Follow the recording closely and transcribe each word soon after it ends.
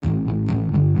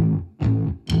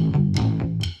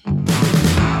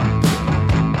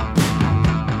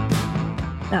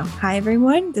Hi,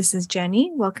 everyone. This is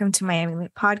Jenny. Welcome to Miami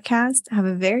Lit Podcast. I have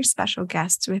a very special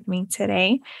guest with me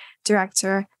today,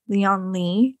 director Leon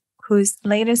Lee, whose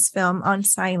latest film,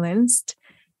 Unsilenced,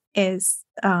 is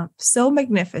so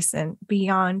magnificent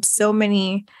beyond so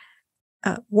many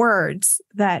words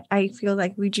that I feel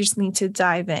like we just need to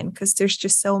dive in because there's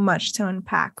just so much to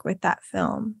unpack with that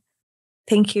film.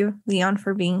 Thank you, Leon,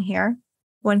 for being here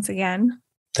once again.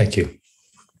 Thank you.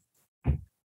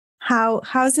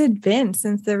 How's it been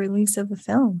since the release of the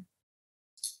film?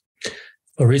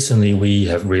 Well, recently, we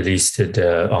have released it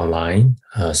online.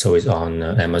 So it's on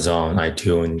Amazon,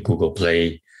 iTunes, Google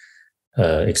Play,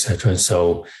 etc.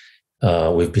 So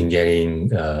we've been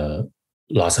getting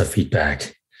lots of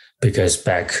feedback because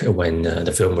back when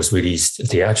the film was released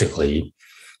theatrically,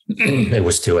 it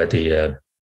was still at the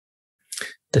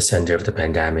center of the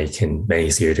pandemic, and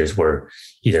many theaters were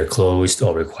either closed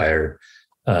or require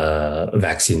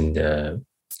vaccine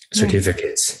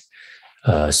certificates.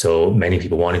 So many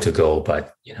people wanted to go,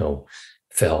 but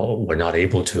were not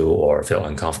able to or felt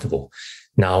uncomfortable.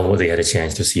 Now they had a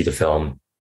chance to see the film,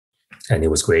 and it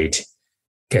was great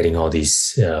getting all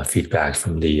these feedback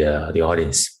from the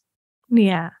audience.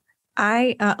 Yeah,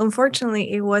 I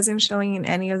unfortunately it wasn't showing in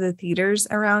any of the theaters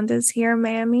around us here in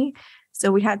Miami,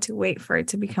 so we had to wait for it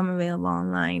to become available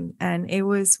online, and it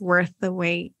was worth the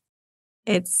wait.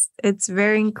 It's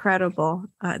very incredible.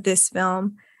 This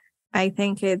film, I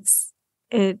think it's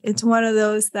one of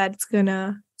those that's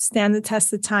gonna stand the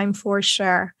test of time for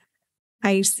sure.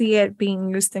 I see it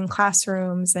being used in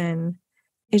classrooms, and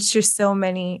it's just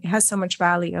it has so much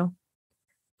value.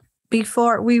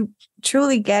 Before we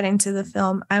truly get into the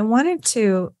film, I wanted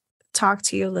to talk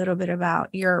to you a little bit about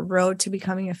your road to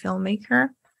becoming a filmmaker.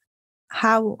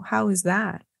 How is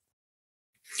that?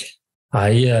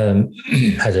 I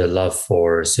had a love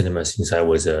for cinema since I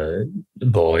was a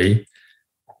boy.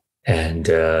 And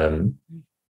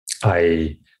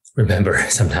I remember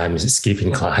sometimes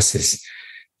skipping classes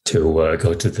to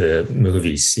go to the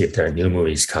movies if there are new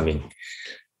movies coming.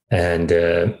 And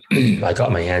I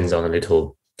got my hands on a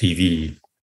little TV.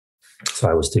 So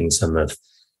I was doing some of,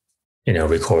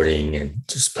 recording and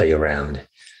just play around.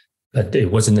 But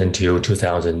it wasn't until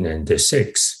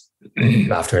 2006,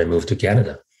 after I moved to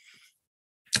Canada,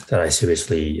 that I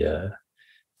seriously,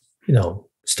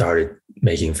 started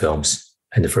making films.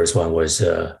 And the first one was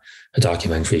a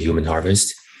documentary, Human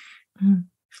Harvest,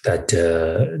 that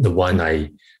the one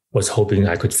I was hoping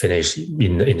I could finish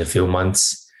in a few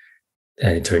months.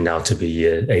 And it turned out to be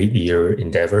an 8-year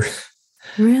endeavor.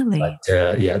 Really? But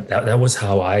that was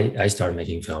how I started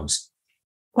making films.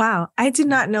 Wow. I did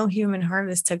not know Human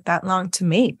Harvest took that long to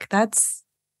make. That's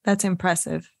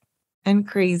impressive and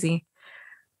crazy.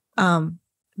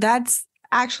 That's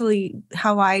actually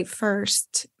how I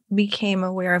first became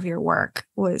aware of your work,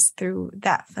 was through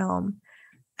that film.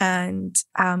 And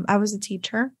I was a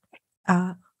teacher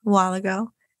a while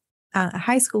ago, a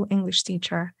high school English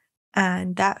teacher.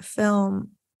 And that film,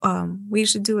 we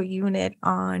used to do a unit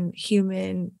on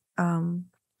human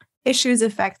issues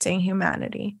affecting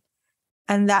humanity.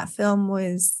 And that film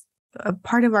was a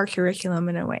part of our curriculum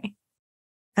in a way.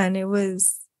 And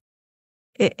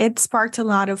it sparked a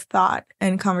lot of thought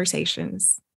and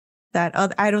conversations that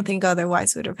I don't think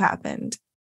otherwise would have happened.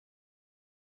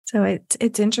 So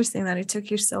it's interesting that it took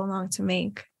you so long to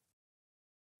make.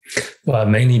 Well,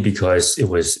 mainly because it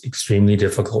was extremely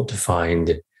difficult to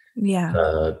find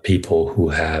people who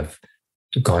have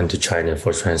gone to China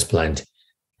for transplant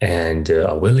and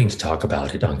are willing to talk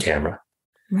about it on camera.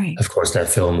 Right. Of course, that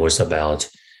film was about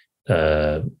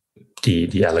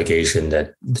the allegation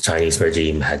that the Chinese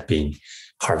regime had been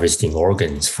harvesting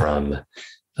organs from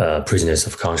prisoners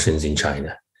of conscience in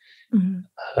China. Mm-hmm.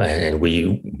 And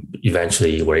we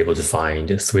eventually were able to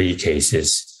find 3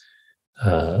 cases.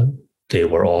 They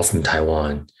were all from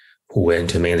Taiwan, who went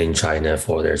to mainland China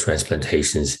for their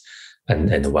transplantations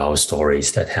and the wild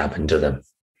stories that happened to them.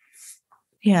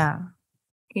 Yeah.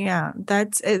 Yeah.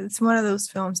 It's one of those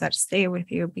films that stay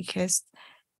with you because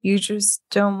you just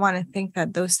don't want to think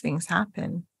that those things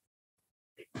happen.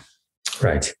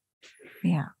 Right.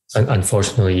 Yeah.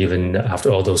 Unfortunately, even after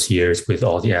all those years, with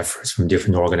all the efforts from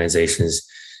different organizations,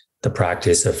 the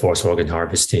practice of forced organ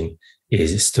harvesting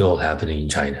is still happening in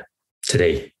China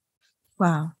today.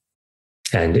 Wow.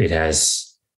 And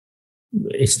it's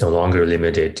no longer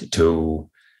limited to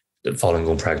the Falun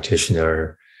Gong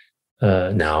practitioner.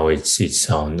 Now it's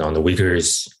on the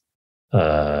Uyghurs,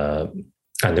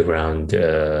 underground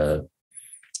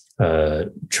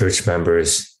church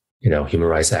members, human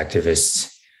rights activists.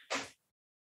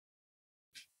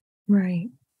 Right.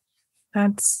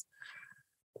 That's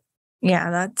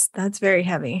very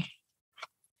heavy.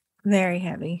 Very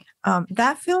heavy.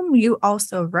 That film you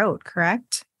also wrote,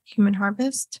 correct? Human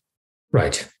Harvest?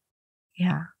 Right.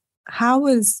 Yeah. How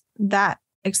was that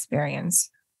experience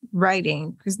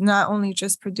writing? Because not only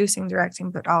just producing,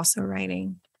 directing, but also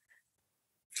writing.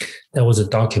 That was a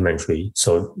documentary.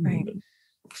 So, Right.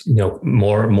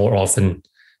 more often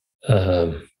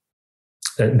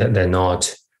they're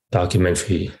not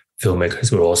documentary filmmakers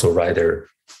who also write their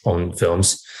own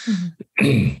films.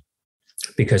 Mm-hmm.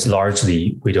 Because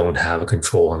largely we don't have a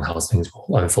control on how things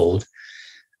will unfold.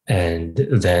 And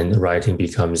then writing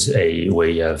becomes a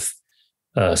way of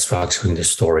structuring the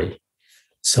story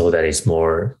so that it's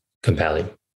more compelling.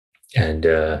 And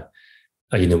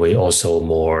in a way also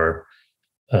more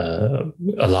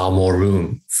allow more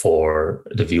room for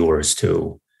the viewers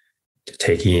to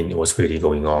take in what's really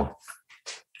going on.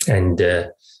 And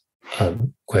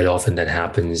quite often that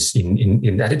happens in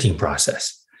the editing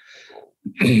process.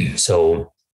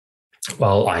 So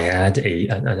while I had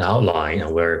an outline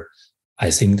of where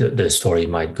I think that the story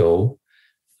might go,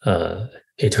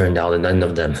 it turned out that none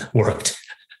of them worked.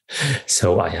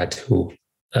 So I had to,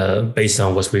 based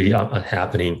on what's really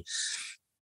happening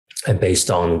and based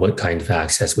on what kind of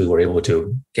access we were able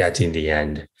to get in the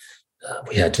end,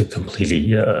 we had to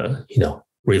completely,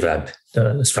 revamp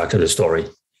the structure of the story.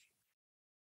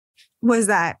 Was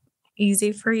that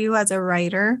easy for you as a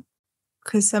writer?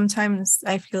 Because sometimes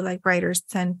I feel like writers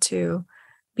tend to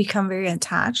become very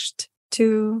attached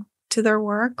to their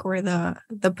work or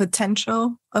the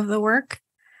potential of the work.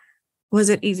 Was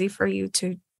it easy for you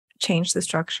to change the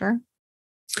structure?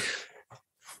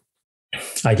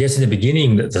 I guess in the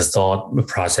beginning, the thought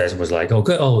process was like,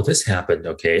 this happened.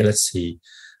 Okay, let's see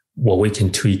what we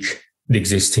can tweak the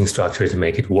existing structure to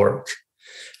make it work.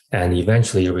 And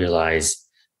eventually you realize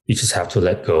you just have to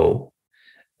let go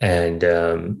and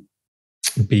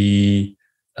be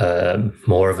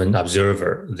more of an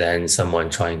observer than someone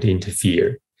trying to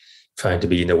interfere, trying to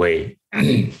be in the way.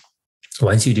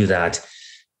 Once you do that,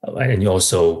 and you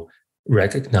also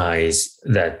recognize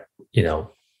that,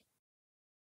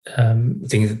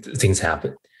 things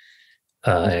happen,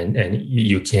 and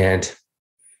you can't.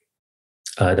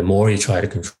 The more you try to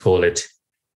control it,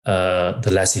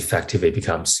 the less effective it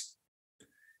becomes.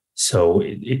 So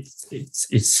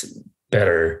it's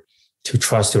better to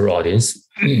trust your audience,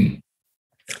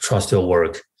 trust your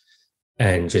work,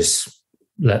 and just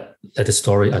let the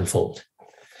story unfold.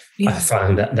 Yeah. I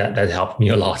found that helped me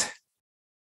a lot.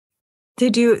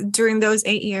 Did you, during those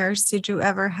 8 years, did you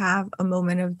ever have a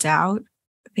moment of doubt,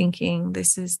 thinking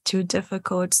this is too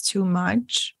difficult, it's too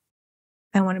much,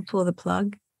 I want to pull the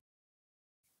plug?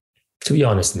 To be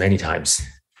honest, many times.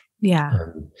 Yeah.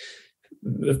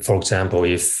 For example,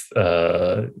 if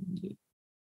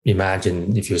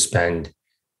imagine if you spend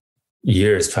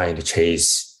years trying to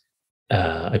chase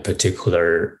a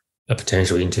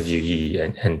potential interviewee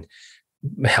and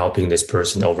helping this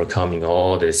person overcoming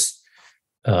all this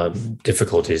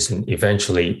difficulties, and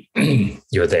eventually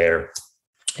you're there,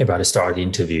 about to start the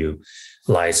interview,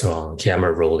 lights are on,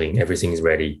 camera rolling, everything's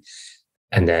ready,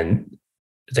 and then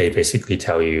they basically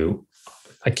tell you,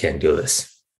 I can't do this.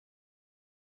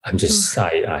 I'm just,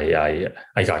 I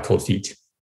got cold feet.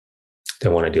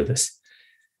 Don't want to do this.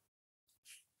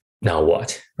 Now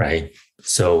what, right?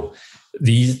 So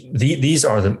these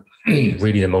are the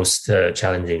really the most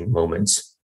challenging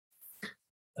moments.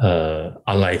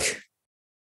 Unlike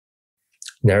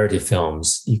narrative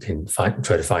films, you can try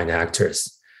to find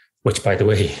actors, which, by the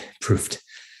way, proved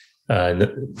not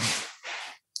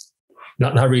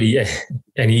really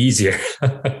any easier.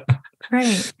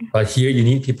 Right. But here you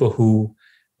need people who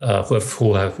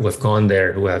have gone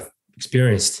there, who have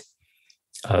experienced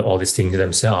all these things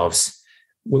themselves,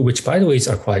 which, by the way,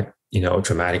 are quite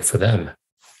traumatic for them.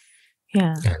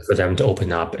 Yeah. And for them to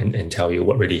open up and tell you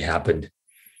what really happened.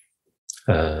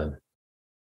 So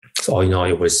all in all,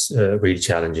 it was really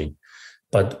challenging.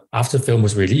 But after the film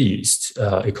was released,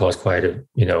 it caused quite a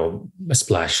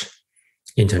splash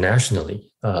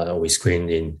internationally. We screened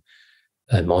in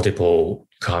multiple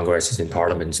congresses and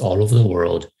parliaments all over the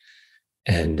world,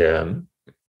 and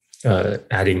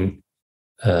adding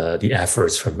the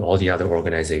efforts from all the other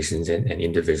organizations and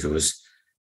individuals,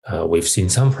 we've seen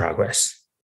some progress.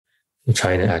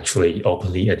 China actually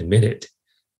openly admitted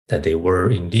that they were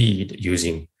indeed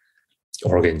using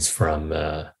organs from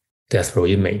death row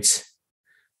inmates,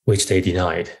 which they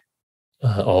denied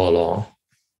all along.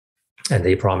 And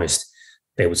they promised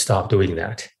they would stop doing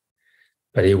that.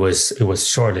 But it was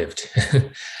short-lived.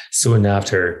 Soon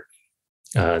after,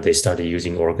 they started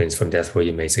using organs from death row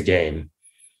inmates again.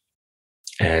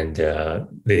 And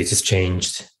they just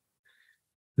changed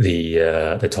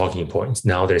the talking points.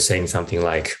 Now they're saying something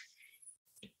like,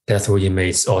 death row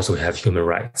inmates also have human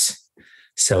rights.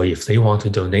 So if they want to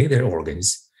donate their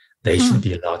organs, they should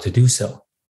be allowed to do so.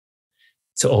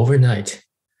 So overnight,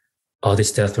 all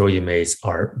these death row inmates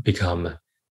become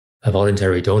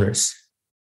voluntary donors.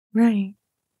 Right.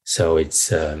 So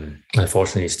it's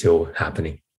unfortunately still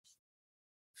happening.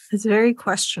 It's very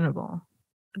questionable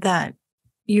that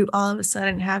you all of a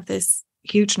sudden have this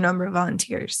huge number of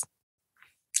volunteers.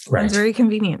 Right. It's very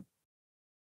convenient.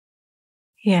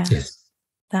 Yeah. Yes.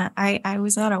 That I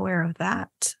was not aware of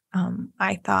that.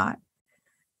 I thought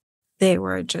they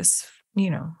were just,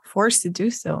 forced to do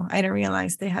so. I didn't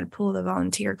realize they had pulled a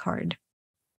volunteer card.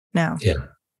 Now. Yeah.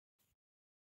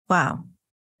 Wow.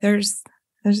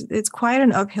 It's quite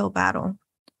an uphill battle.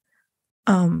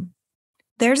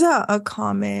 There's a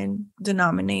common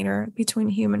denominator between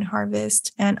Human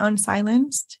Harvest and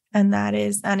Unsilenced, and that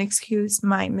is, and excuse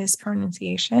my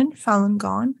mispronunciation, Falun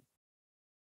Gong,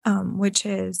 which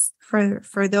is,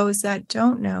 for those that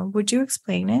don't know, would you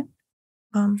explain it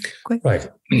quick? Right.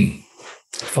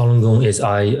 Falun Gong, as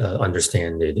I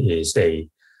understand it, is a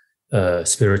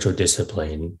spiritual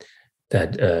discipline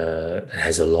that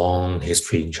has a long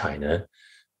history in China,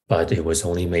 but it was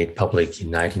only made public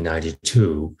in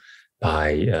 1992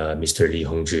 by Mr. Li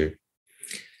Hongzhi.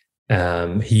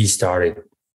 He started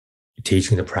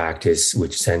teaching the practice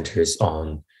which centers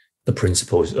on the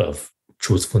principles of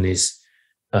truthfulness,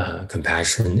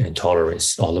 compassion, and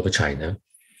tolerance all over China.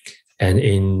 And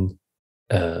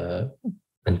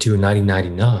until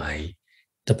 1999,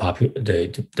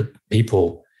 the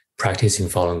people practicing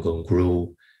Falun Gong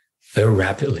grew very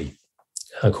rapidly.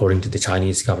 According to the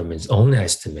Chinese government's own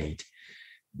estimate,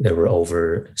 there were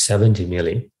over 70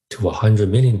 million to 100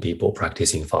 million people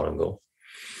practicing Falun Gong.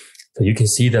 So you can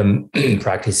see them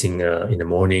practicing in the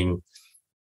morning,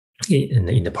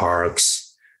 in the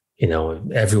parks,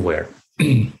 everywhere.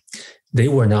 They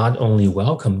were not only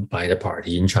welcomed by the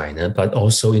party in China, but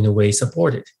also in a way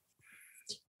supported,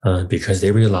 because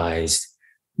they realized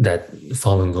that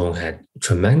Falun Gong had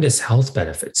tremendous health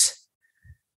benefits.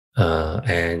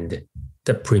 And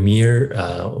the premier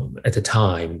at the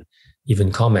time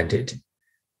even commented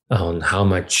on how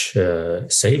much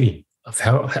saving of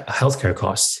healthcare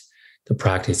costs the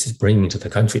practice is bringing to the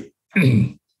country.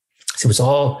 So it was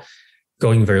all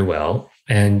going very well.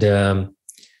 And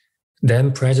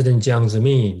then President Jiang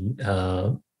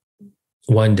Zemin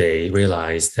one day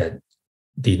realized that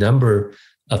the number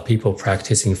of people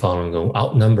practicing Falun Gong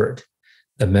outnumbered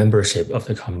the membership of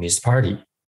the Communist Party.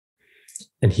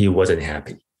 And he wasn't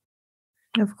happy.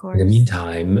 Of course. In the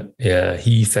meantime,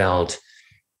 he felt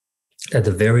that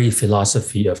the very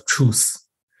philosophy of truth,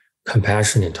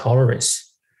 compassion, and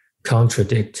tolerance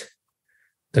contradict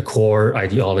the core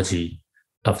ideology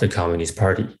of the Communist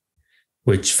Party,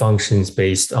 which functions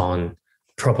based on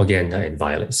propaganda and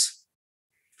violence.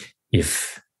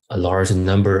 If a large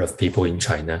number of people in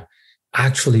China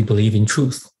actually believe in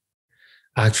truth,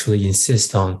 actually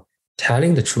insist on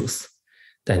telling the truth,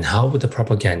 then how would the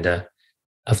propaganda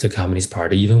of the Communist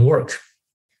Party even work?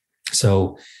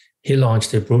 So he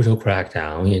launched a brutal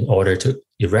crackdown in order to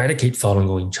eradicate Falun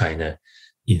Gong in China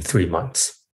in 3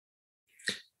 months.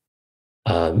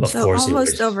 Of course,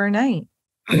 almost overnight.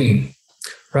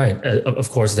 Right. Of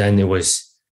course, then it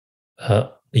was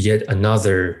yet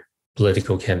another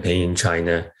political campaign in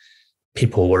China.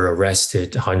 People were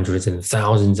arrested, hundreds and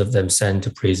thousands of them sent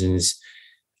to prisons,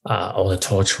 all the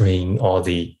torturing, all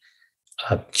the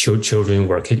children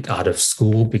were kicked out of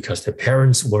school because their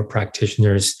parents were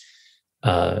practitioners.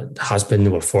 Husbands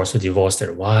were forced to divorce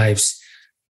their wives.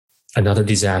 Another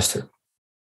disaster.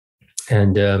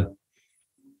 And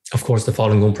of course, the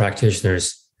Falun Gong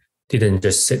practitioners didn't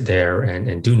just sit there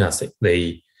and do nothing.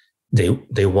 They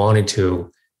wanted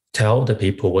to tell the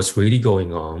people what's really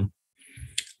going on.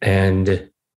 And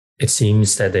it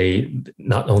seems that they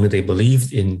not only they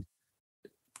believed in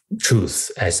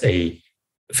truth as a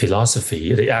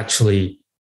philosophy, they actually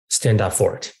stand up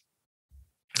for it.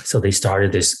 So they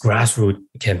started this grassroots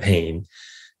campaign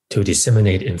to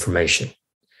disseminate information,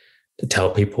 to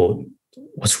tell people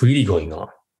what's really going on.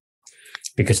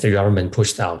 Because the government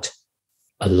pushed out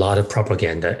a lot of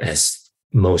propaganda, as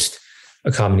most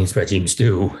communist regimes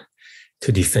do,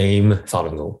 to defame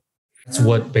Falun Gong. That's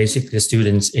what basically the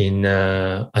students in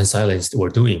Unsilenced were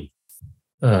doing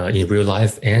in real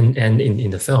life and in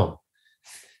the film.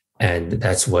 And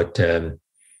that's what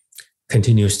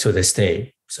continues to this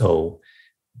day. So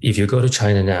if you go to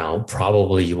China now,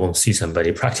 probably you won't see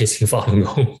somebody practicing Falun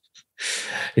Gong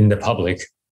in the public.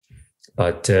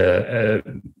 But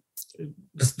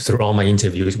through all my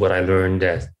interviews, what I learned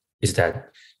is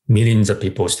that millions of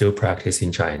people still practice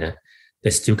in China. They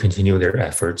still continue their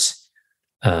efforts.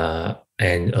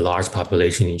 and a large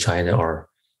population in China are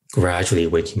gradually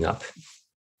waking up.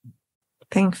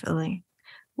 Thankfully.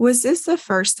 Was this the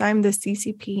first time the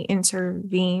CCP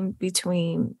intervened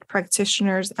between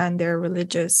practitioners and their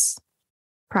religious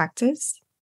practice?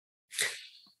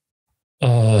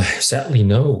 Sadly,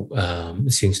 no.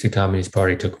 Since the Communist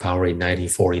Party took power in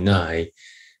 1949,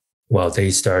 they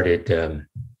started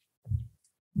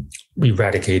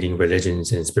eradicating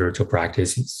religions and spiritual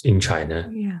practices in China.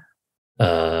 Yeah.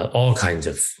 All kinds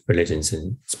of religions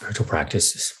and spiritual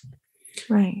practices.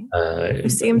 Right.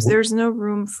 It seems there's no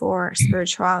room for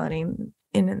spirituality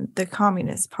in the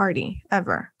Communist Party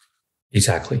ever.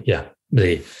 Exactly. Yeah.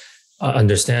 They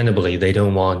understandably, they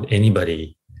don't want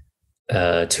anybody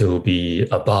to be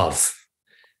above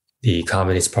the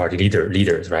Communist Party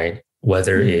leaders, right?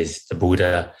 Whether it's the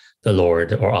Buddha, the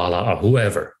Lord, or Allah, or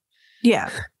whoever. Yeah.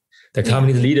 The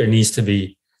Communist leader needs to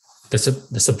be the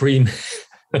supreme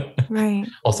right.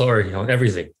 authority on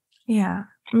everything. Yeah.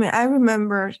 I mean, I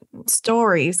remember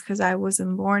stories because I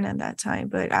wasn't born at that time,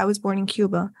 but I was born in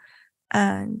Cuba.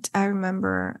 And I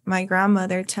remember my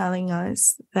grandmother telling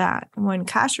us that when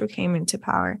Castro came into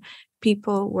power,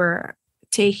 people were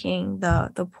taking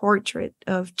the portrait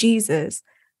of Jesus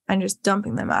and just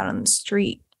dumping them out on the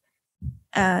street.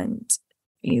 And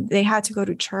they had to go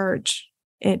to church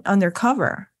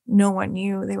undercover. No one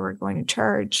knew they were going to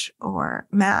church or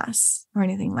mass or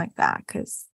anything like that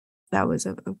because that was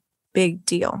a big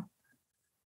deal.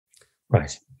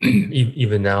 Right.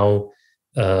 Even now,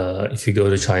 if you go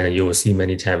to China, you will see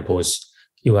many temples.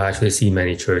 You will actually see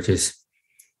many churches,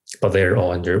 but they're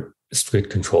all under strict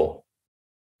control.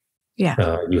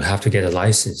 Yeah. You have to get a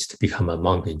license to become a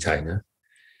monk in China.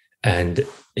 And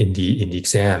in the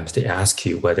exams, they ask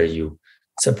you whether you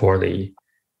support the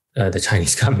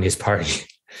Chinese Communist Party.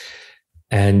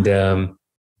 And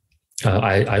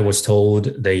I was told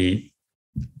they,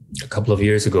 a couple of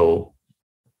years ago,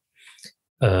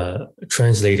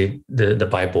 translated the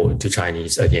Bible to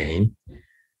Chinese again.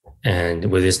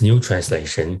 And with this new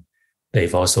translation,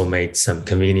 they've also made some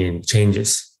convenient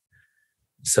changes.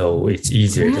 So it's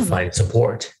easier to find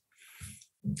support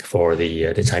for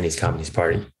the Chinese Communist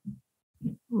Party.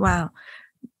 Wow.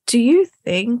 Do you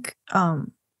think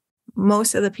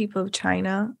most of the people of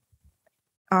China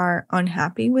are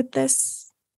unhappy with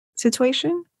this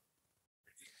situation?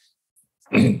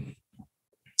 There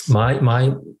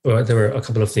were a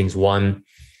couple of things. One,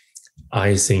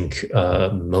 I think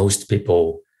most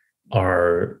people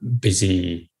are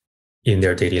busy in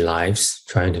their daily lives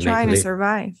trying to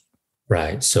survive.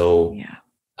 Right. So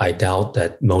I doubt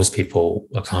that most people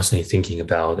are constantly thinking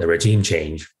about a regime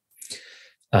change.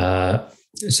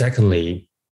 Secondly,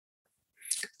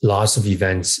 lots of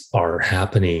events are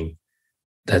happening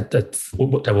that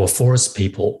will force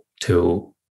people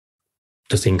to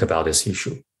think about this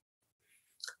issue.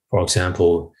 For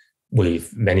example,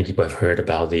 many people have heard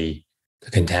about the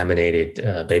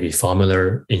contaminated baby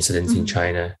formula incidents in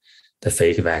China, the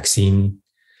fake vaccine.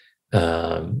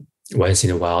 Once in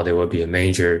a while, there will be a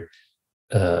major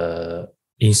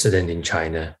incident in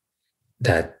China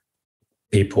that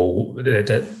will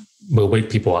wake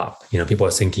people up. People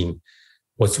are thinking,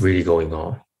 what's really going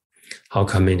on? How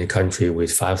come in a country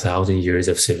with 5,000 years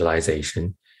of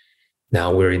civilization,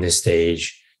 now we're in a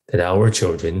stage that our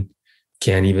children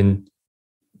can't even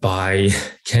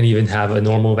have a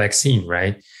normal vaccine,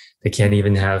 right? They can't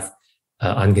even have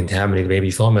uncontaminated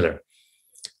baby formula.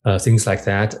 Things like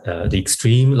that. The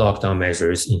extreme lockdown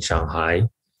measures in Shanghai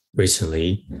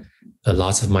recently,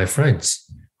 lots of my friends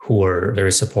who were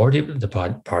very supportive of the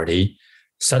party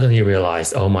suddenly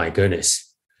realized, oh my goodness.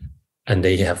 And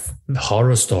they have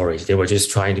horror stories. They were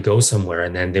just trying to go somewhere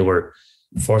and then they were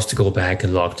forced to go back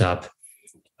and locked up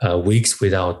weeks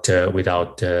without a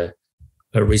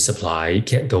resupply,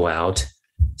 can't go out.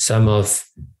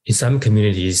 In some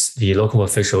communities, the local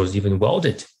officials even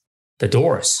welded the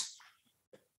doors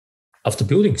of the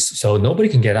buildings so nobody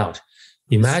can get out.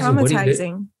 Imagine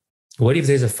what if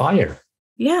there's a fire?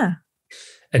 Yeah.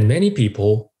 And many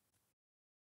people,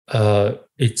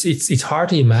 it's hard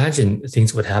to imagine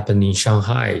things would happen in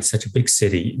Shanghai, such a big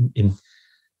city in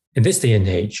this day and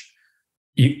age.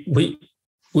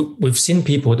 We've seen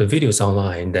the videos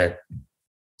online that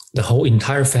the whole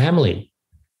entire family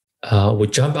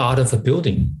would jump out of a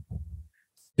building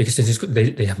because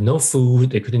they have no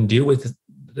food. They couldn't deal with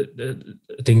the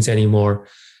things anymore.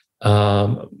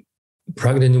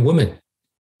 Pregnant women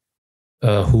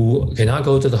who cannot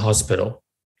go to the hospital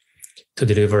to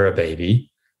deliver a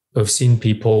baby. We've seen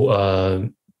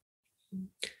people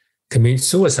commit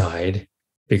suicide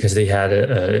because they had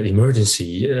an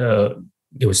emergency.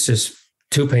 It was just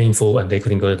too painful and they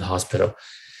couldn't go to the hospital.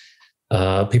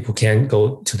 People can't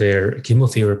go to their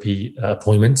chemotherapy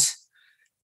appointments.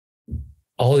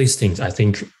 All these things, I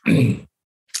think.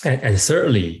 And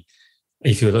thirdly,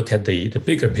 if you look at the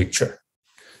bigger picture,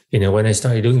 when I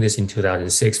started doing this in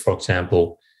 2006, for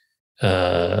example,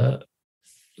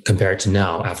 compared to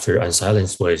now, after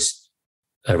Unsilenced was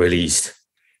released,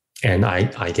 and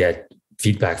I get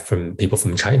feedback from people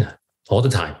from China all the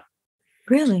time.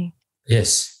 Really?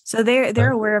 Yes. So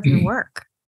they're aware of your work.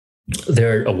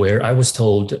 They're aware. I was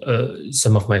told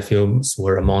some of my films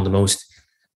were among the most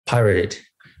pirated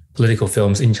political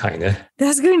films in China.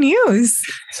 That's good news.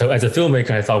 So as a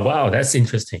filmmaker, I thought, wow, that's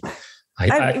interesting.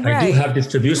 I do have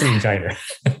distribution in China.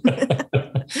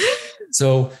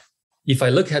 So if I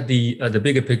look at the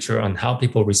bigger picture on how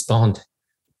people respond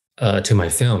to my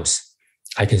films,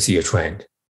 I can see a trend.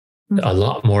 Mm-hmm. A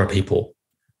lot more people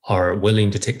are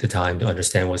willing to take the time to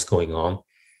understand what's going on.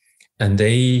 And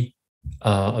they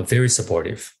are very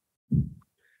supportive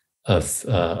of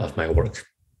my work.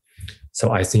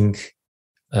 So I think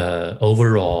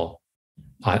overall,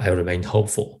 I remain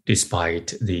hopeful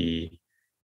despite the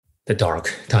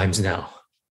dark times now.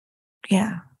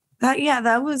 Yeah.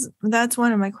 That's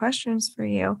one of my questions for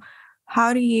you.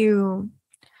 How do you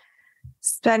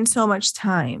spend so much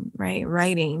time, right,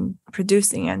 writing,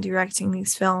 producing, and directing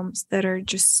these films that are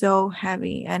just so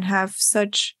heavy and have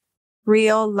such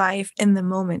real life in the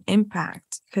moment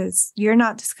impact? Because you're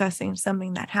not discussing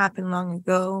something that happened long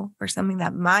ago or something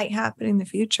that might happen in the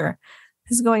future.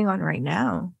 This is going on right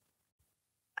now.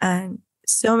 And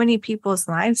so many people's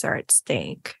lives are at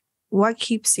stake. What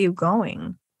keeps you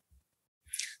going?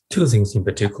 Two things in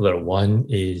particular. One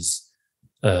is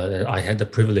that I had the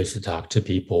privilege to talk to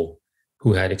people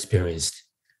who had experienced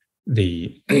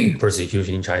the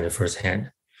persecution in China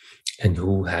firsthand and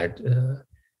who had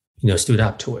stood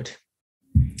up to it.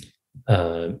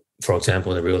 For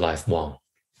example, the real life Wang,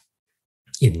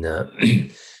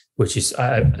 which is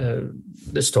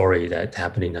the story that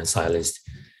happened in Unsilenced.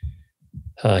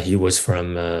 He was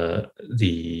from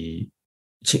the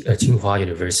Tsinghua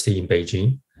University in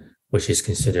Beijing, which is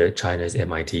considered China's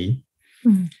MIT.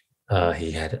 Mm-hmm.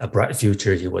 He had a bright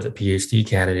future. He was a PhD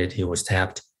candidate. He was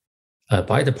tapped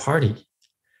by the party.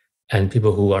 And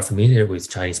people who are familiar with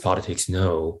Chinese politics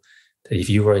know that if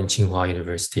you are in Tsinghua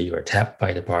University, you are tapped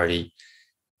by the party,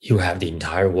 you have the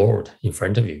entire world in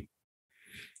front of you.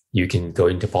 You can go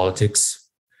into politics.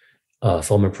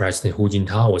 Former President Hu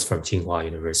Jintao was from Tsinghua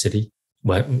University,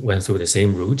 went through the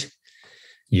same route.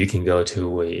 You can go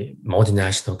to a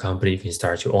multinational company, you can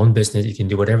start your own business, you can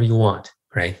do whatever you want,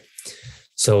 right?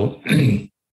 So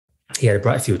he had a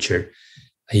bright future.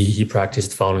 He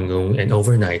practiced Falun Gong, and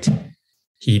overnight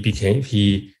he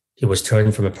was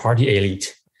turned from a party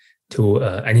elite to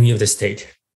enemy of the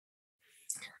state.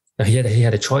 Now he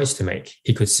had a choice to make.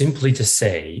 He could simply just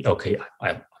say, "Okay,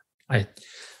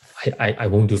 I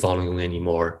won't do Falun Gong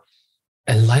anymore,"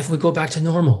 and life would go back to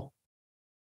normal.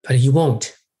 But he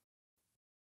won't.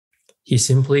 He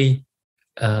simply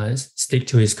stick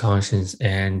to his conscience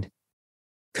and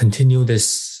continue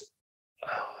this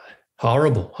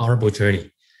horrible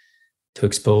journey to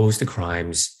expose the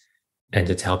crimes and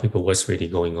to tell people what's really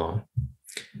going on.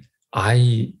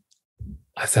 I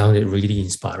found it really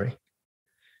inspiring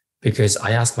because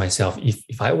I asked myself,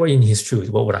 if I were in his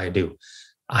shoes, what would I do?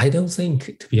 I don't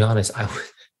think, to be honest, I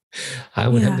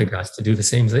would have the guts to do the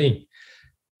same thing.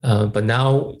 But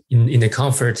now in the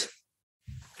comfort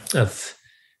of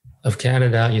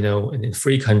Canada, in a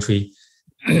free country,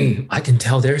 I can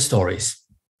tell their stories.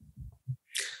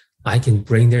 I can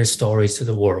bring their stories to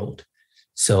the world.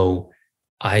 So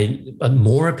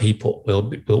more people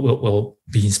will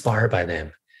be inspired by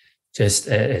them, just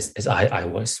as I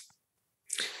was.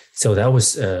 So that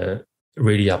was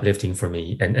really uplifting for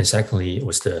me. And secondly, it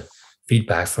was the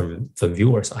feedback from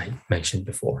viewers I mentioned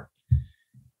before.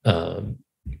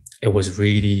 It was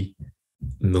really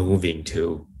moving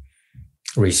to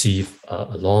receive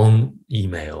a long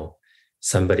email.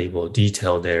 Somebody will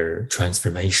detail their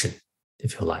transformation,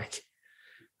 if you like,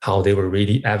 how they were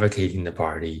really advocating the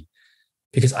party,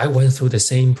 because I went through the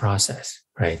same process,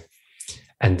 right?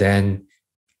 And then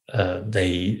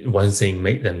one thing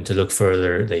made them to look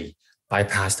further. They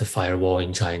bypassed the firewall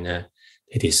in China.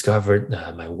 They discovered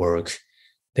my work.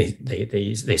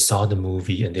 They saw the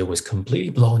movie and they was completely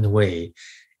blown away.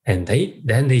 And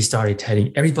they started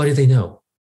telling everybody they know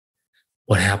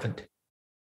what happened.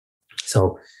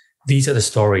 So these are the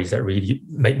stories that really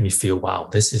make me feel, wow,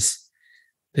 this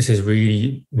is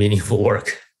really meaningful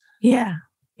work. Yeah.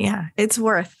 It's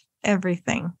worth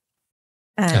everything.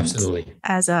 And absolutely.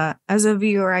 As a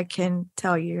viewer, I can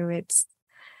tell you it's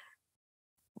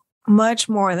much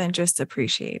more than just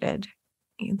appreciated.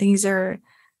 These are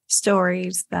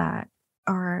stories that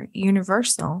are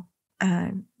universal,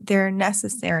 and they're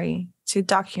necessary to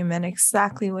document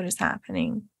exactly what is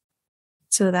happening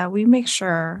so that we make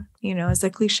sure, as the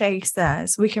cliche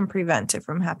says, we can prevent it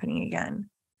from happening again.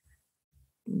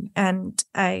 And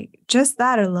just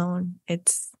that alone,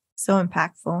 it's so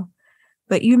impactful.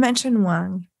 But you mentioned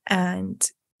Wang, and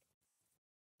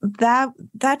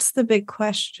that's the big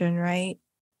question, right?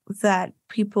 That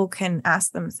people can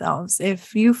ask themselves.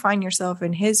 If you find yourself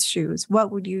in his shoes,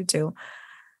 what would you do?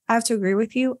 I have to agree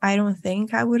with you. I don't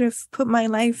think I would have put my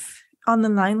life on the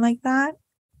line like that.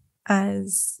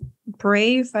 As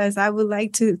brave as I would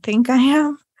like to think I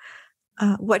am,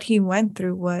 what he went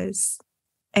through was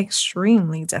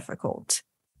extremely difficult.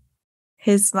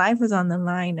 His life was on the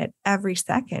line at every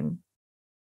second.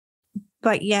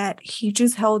 But yet he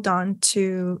just held on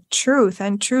to truth.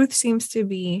 And truth seems to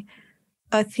be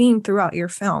a theme throughout your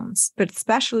films, but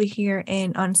especially here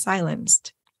in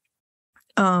Unsilenced,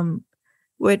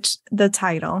 which the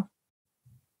title,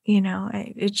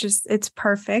 it's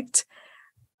perfect.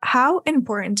 How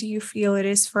important do you feel it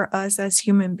is for us as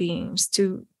human beings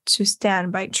to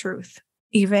stand by truth,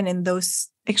 even in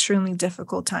those extremely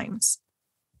difficult times?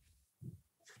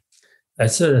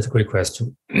 That's a great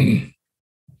question.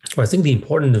 I think the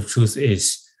importance of truth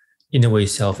is, in a way,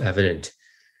 self-evident,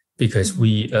 because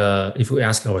if we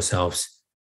ask ourselves,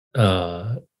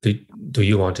 do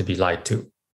you want to be lied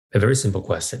to? A very simple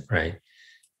question, right?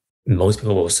 Most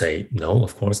people will say, no,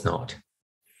 of course not.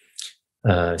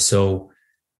 So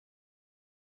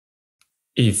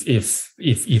if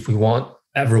we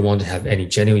ever want to have any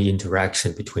genuine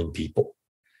interaction between people,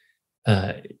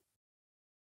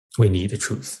 we need the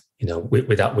truth.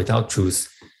 Without truth,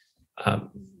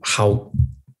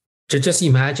 just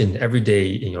imagine every day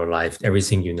in your life,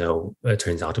 everything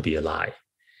turns out to be a lie.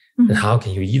 Mm-hmm. And how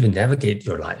can you even navigate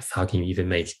your life? How can you even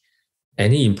make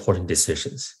any important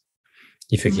decisions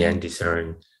if you can't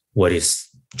discern what is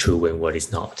true and what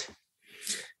is not?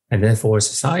 And then for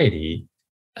society,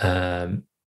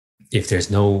 if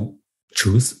there's no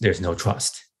truth, there's no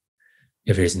trust.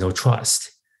 If there's no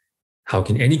trust, how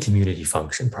can any community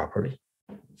function properly?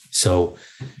 So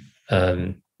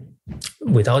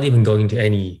without even going to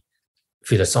any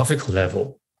philosophical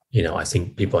level, I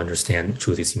think people understand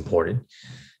truth is important.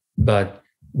 But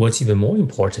what's even more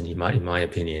important, in my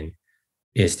opinion,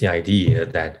 is the idea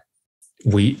that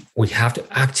we have to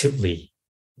actively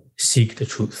seek the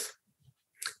truth,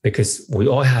 because we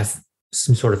all have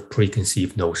some sort of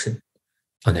preconceived notion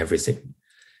on everything.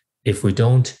 If we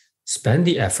don't spend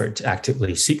the effort to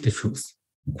actively seek the truth,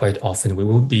 quite often we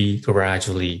will be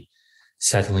gradually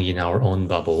settling in our own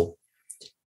bubble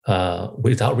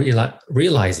without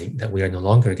realizing that we are no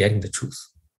longer getting the truth.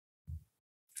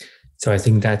 So I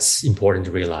think that's important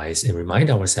to realize and remind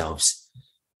ourselves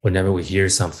whenever we hear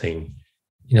something,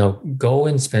 go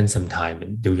and spend some time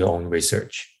and do your own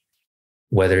research,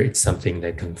 whether it's something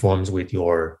that conforms with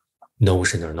your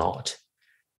notion or not.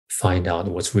 Find out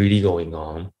what's really going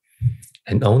on.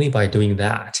 And only by doing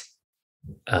that,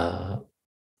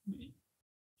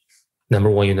 number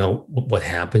one, you know what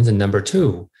happens. And number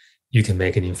two, you can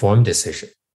make an informed decision.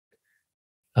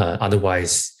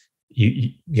 Otherwise,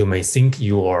 you may think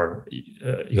you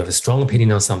have a strong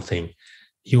opinion on something.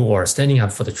 You are standing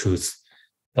up for the truth,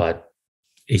 but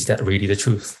is that really the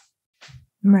truth?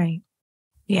 Right.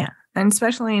 Yeah. And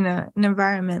especially in an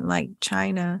environment like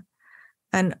China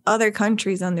and other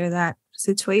countries under that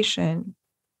situation,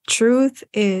 truth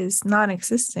is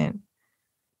non-existent.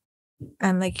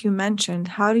 And like you mentioned,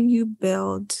 how do you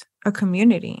build a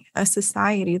community, a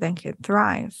society that can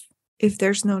thrive if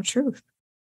there's no truth?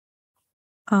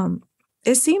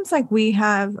 It seems like we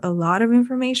have a lot of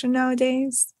information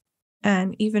nowadays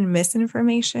and even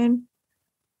misinformation.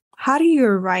 How do you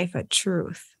arrive at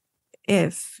truth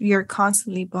if you're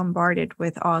constantly bombarded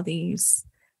with all these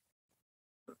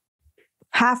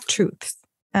half-truths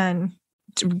and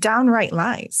downright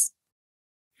lies?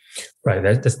 Right.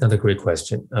 That's another great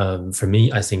question. For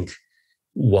me, I think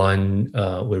one,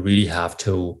 we really have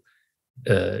to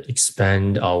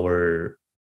expand our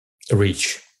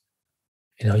reach.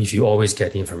 If you always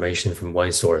get information from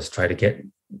one source, try to get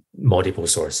multiple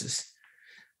sources.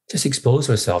 Just expose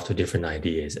yourself to different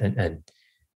ideas and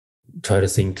try to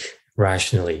think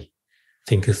rationally,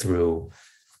 think through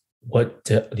what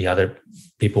the other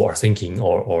people are thinking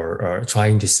or are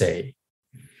trying to say,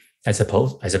 as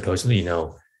opposed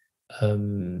to,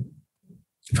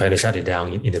 try to shut it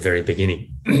down in the very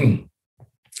beginning.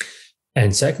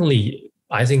 And secondly,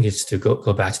 I think it's to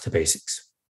go back to the basics.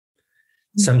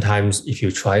 Sometimes if you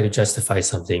try to justify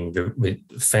something with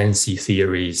fancy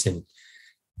theories and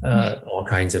all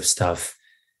kinds of stuff,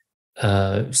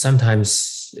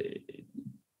 sometimes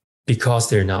because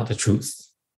they're not the truth,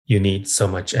 you need so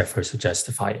much effort to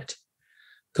justify it.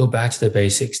 Go back to the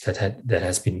basics that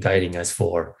has been guiding us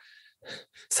for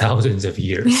thousands of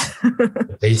years.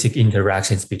 The basic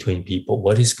interactions between people.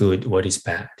 What is good? What is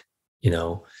bad?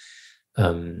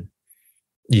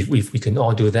 If we can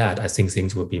all do that, I think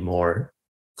things will be more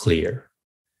clear.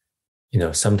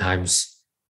 Sometimes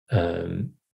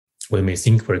we may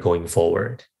think we're going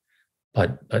forward,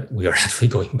 but we are actually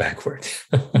going backward.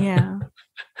 Yeah.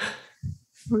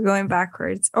 We're going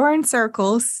backwards or in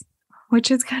circles,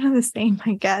 which is kind of the same,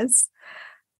 I guess.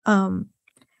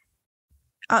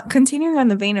 Continuing on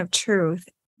the vein of truth,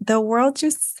 the world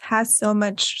just has so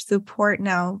much support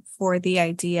now for the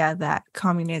idea that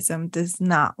communism does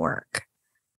not work.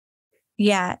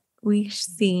 Yet we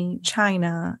see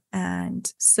China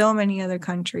and so many other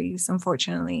countries,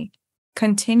 unfortunately,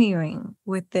 continuing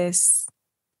with this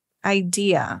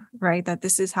idea, right, that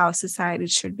this is how society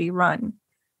should be run.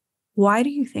 Why do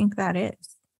you think that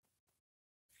is?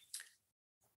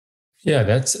 Yeah,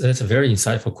 that's a very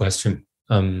insightful question.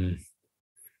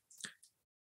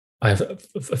 I have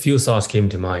a few thoughts came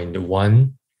to mind.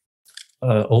 One,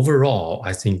 overall,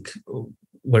 I think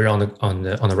we're on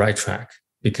the right track,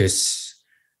 because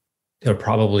there are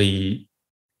probably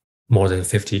more than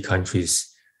 50 countries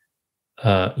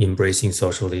embracing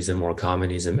socialism or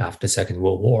communism after the Second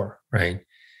World War, right?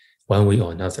 One way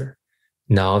or another.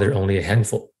 Now there are only a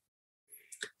handful.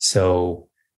 So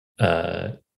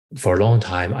for a long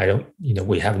time,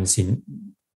 we haven't seen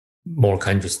more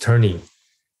countries turning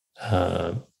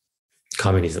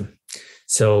communism.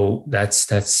 So that's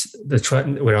the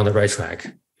trend. We're on the right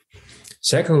track.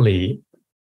 Secondly,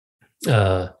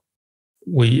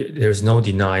 there's no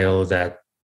denial that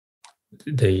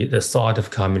the thought of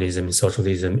communism and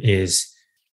socialism is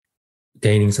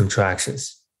gaining some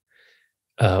tractions.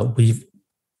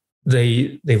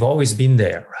 They've always been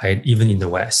there, right? Even in the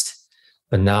West,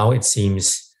 but now it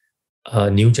seems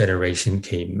a new generation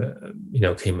came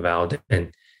about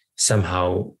and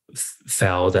somehow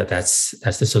felt that that's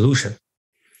the solution.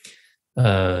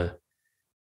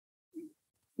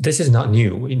 This is not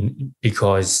new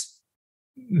because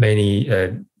many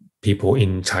people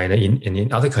in China and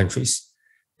in other countries,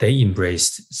 they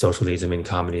embraced socialism and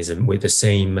communism with the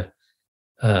same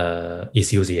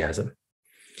enthusiasm,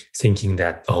 thinking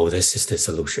that, this is the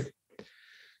solution.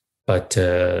 But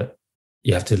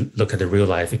you have to look at the real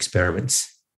life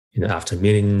experiments. After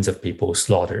millions of people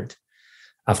slaughtered,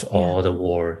 after all the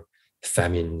war,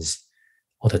 famines,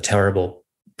 all the terrible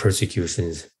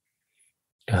persecutions,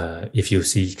 if you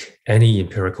seek any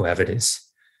empirical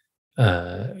evidence,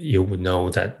 you would know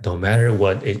that no matter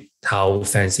how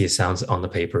fancy it sounds on the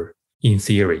paper, in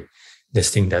theory,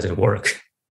 this thing doesn't work.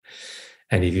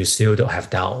 And if you still don't have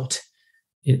doubt,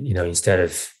 instead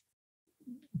of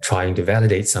trying to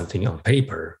validate something on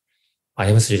paper, I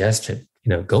have a suggestion.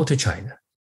 Go to China.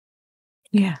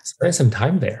 Yeah. Spend some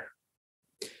time there.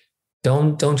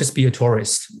 Don't just be a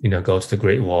tourist. Go to the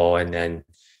Great Wall and then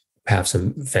have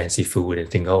some fancy food and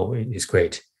think, it's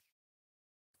great.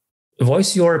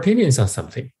 Voice your opinions on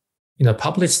something.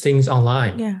 Publish things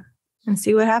online. Yeah. And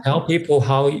see what happens. Tell people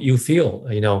how you feel.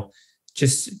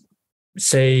 Just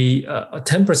say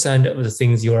 10% of the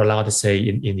things you're allowed to say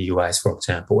in the US, for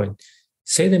example, and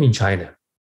say them in China.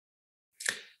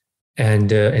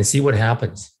 And see what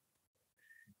happens.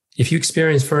 If you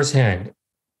experience firsthand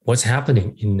what's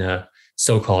happening in a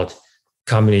so-called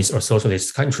communist or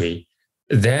socialist country,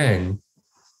 then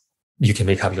you can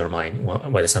make up your mind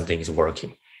whether something is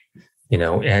working.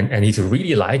 And if you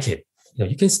really like it,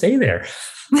 you can stay there.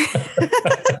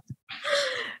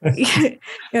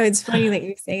 It's funny that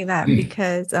you say that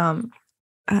because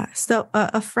so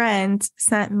a friend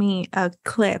sent me a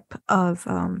clip of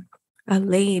a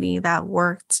lady that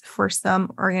worked for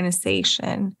some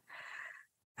organization.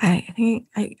 I think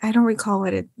I don't recall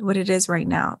what it is right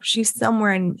now. She's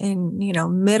somewhere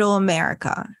in middle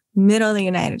America, middle of the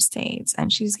United States,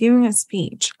 and she's giving a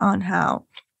speech on how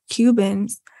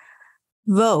Cubans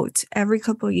vote every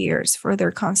couple of years for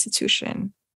their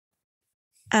constitution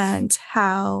and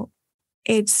how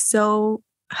it's so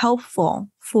helpful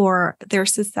for their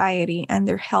society and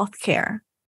their healthcare,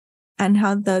 and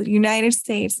how the United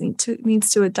States needs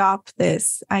to adopt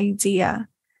this idea.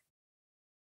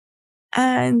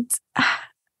 And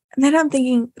then I'm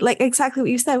thinking, like exactly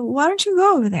what you said, why don't you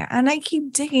go over there? And I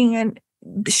keep digging, and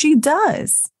she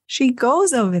does. She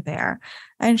goes over there,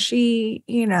 and she,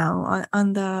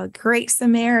 on the Great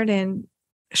Samaritan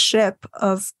ship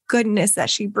of goodness that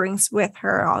she brings with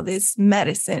her, all these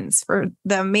medicines for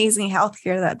the amazing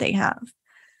healthcare that they have.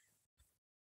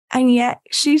 And yet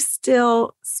she's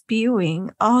still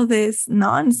spewing all this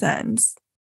nonsense.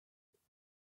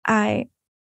 I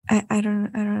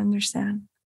don't understand.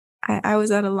 I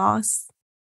was at a loss.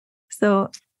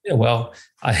 So yeah, well,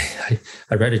 I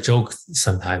read a joke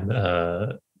sometime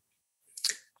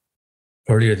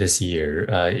earlier this year.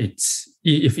 It's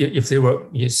if there were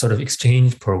sort of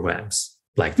exchange programs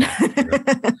like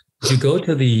that, if you go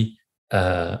to the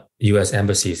U.S.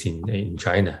 embassies in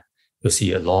China, you'll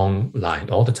see a long line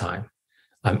all the time.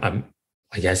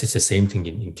 I guess it's the same thing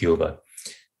in Cuba.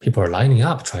 People are lining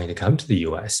up trying to come to the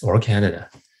U.S. or Canada,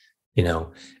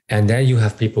 and then you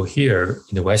have people here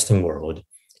in the Western world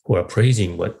who are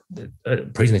praising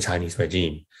the Chinese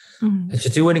regime. Mm-hmm. Let's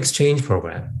just do an exchange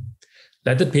program.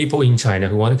 Let the people in China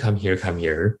who want to come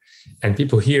here, and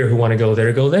people here who want to go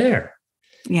there.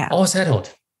 Yeah, all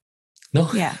settled. No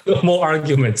more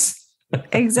arguments.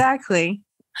 Exactly.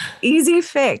 Easy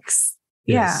fix.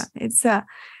 Yes. Yeah.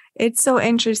 It's so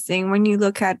interesting when you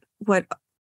look at what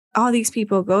all these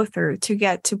people go through to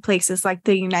get to places like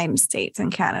the United States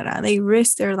and Canada. They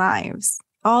risk their lives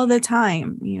all the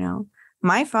time.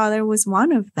 My father was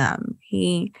one of them.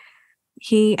 He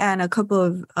and a couple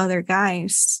of other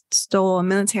guys stole a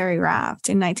military raft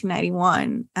in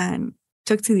 1991 and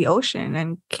took to the ocean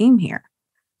and came here.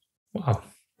 Wow.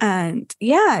 And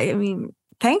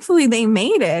thankfully they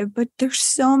made it, but there's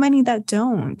so many that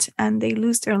don't, and they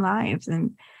lose their lives.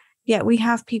 And yet we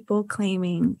have people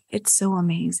claiming it's so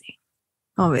amazing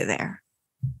over there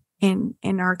in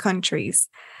our countries.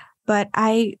 But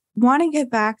I want to get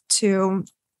back to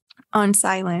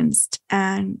Unsilenced.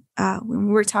 And when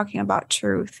we're talking about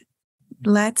truth,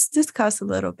 let's discuss a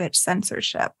little bit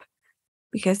censorship,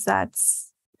 because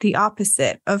that's the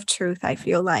opposite of truth, I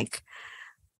feel like.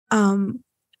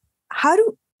 How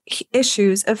do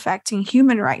issues affecting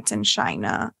human rights in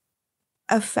China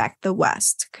affect the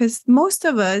West? Because most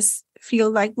of us feel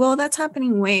like, well, that's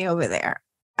happening way over there.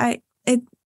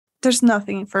 There's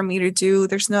nothing for me to do.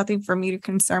 There's nothing for me to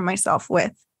concern myself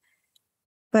with.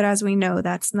 But as we know,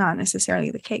 that's not necessarily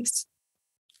the case.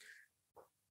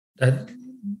 That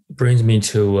brings me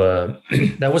to,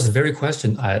 that was the very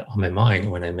question on my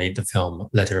mind when I made the film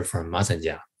Letter from Ma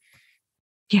Zhenjia,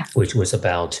 which was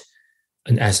about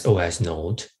an SOS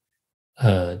note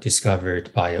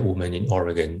discovered by a woman in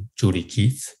Oregon, Julie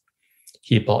Keith.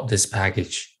 He bought this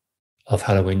package of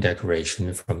Halloween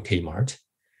decoration from Kmart,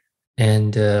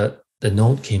 and the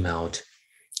note came out.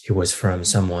 It was from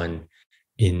someone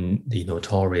in the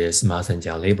notorious Ma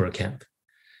Zhenjia labor camp.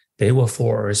 They were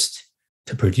forced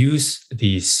to produce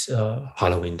these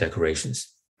Halloween decorations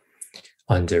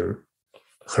under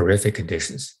horrific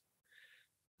conditions.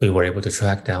 We were able to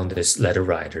track down this letter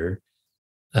writer,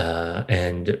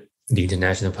 and the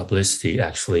international publicity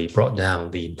actually brought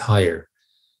down the entire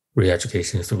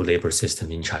re-education through labor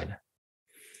system in China.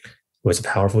 It was a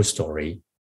powerful story.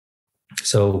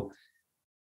 So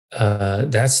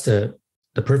that's the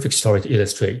perfect story to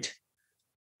illustrate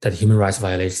that human rights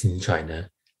violations in China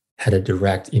had a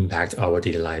direct impact on our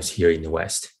daily lives here in the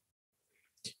West.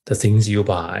 The things you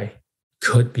buy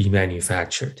could be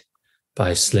manufactured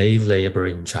by slave labor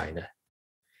in China.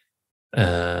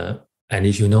 And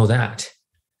if you know that,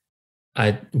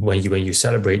 when you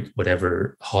celebrate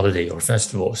whatever holiday or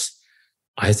festivals,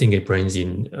 I think it brings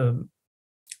in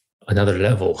another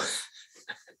level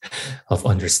of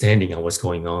understanding of what's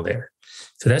going on there.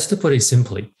 So that's to put it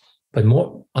simply. But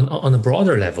more on a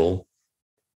broader level,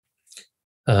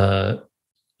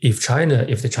 if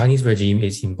the Chinese regime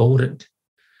is emboldened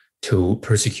to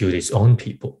persecute its own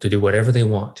people, to do whatever they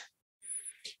want,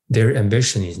 their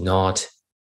ambition is not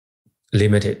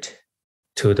limited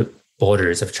to the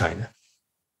borders of China.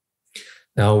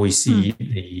 Now we see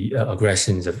the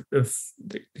aggressions of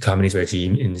the communist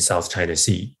regime in the South China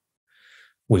Sea.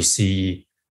 We see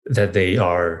that they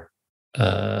are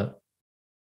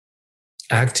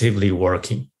actively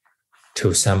working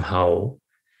to somehow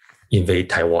invade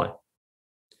Taiwan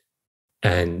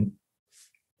and,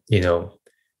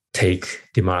 take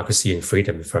democracy and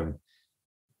freedom from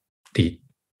the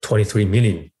 23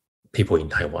 million people in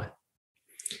Taiwan.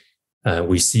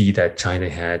 We see that China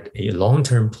had a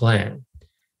long-term plan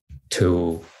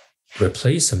to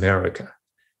replace America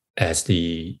as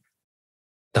the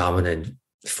dominant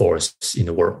force in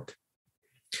the world.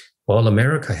 While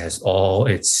America has all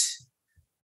its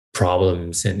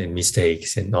problems and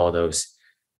mistakes and all those,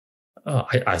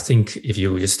 I think if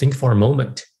you just think for a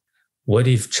moment, what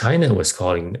if China was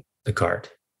calling the card?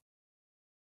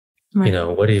 Right.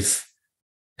 What if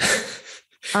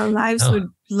our lives would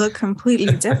look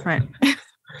completely different?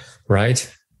 Right?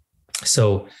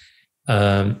 So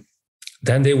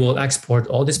then they will export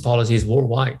all these policies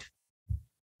worldwide.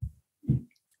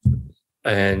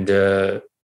 And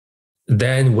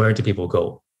then where do people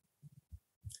go?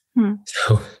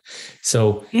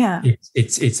 So yeah,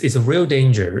 it's a real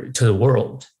danger to the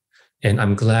world. And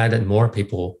I'm glad that more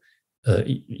people,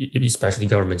 especially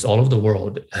governments all over the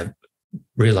world, have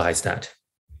realized that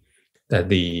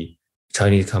the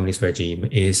Chinese Communist regime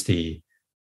is the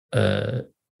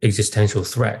existential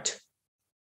threat,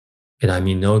 and I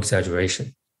mean no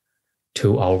exaggeration,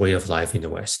 to our way of life in the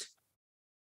West.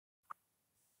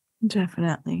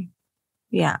 definitely.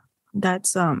 Yeah,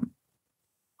 that's a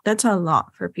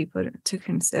lot for people to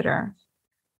consider,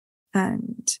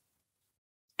 and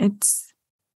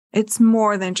it's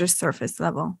more than just surface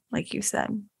level, like you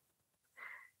said.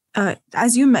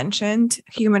 As you mentioned,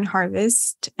 Human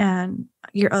Harvest and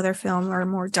your other film are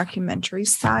more documentary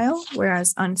style,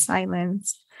 whereas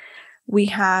Unsilenced, we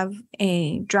have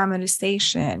a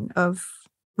dramatization of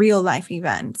real life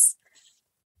events.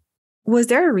 Was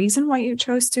there a reason why you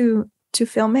chose to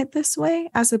film it this way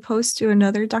as opposed to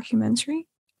another documentary?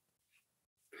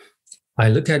 I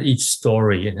look at each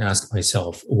story and ask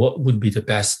myself, what would be the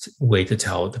best way to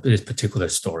tell this particular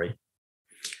story?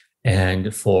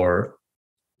 And for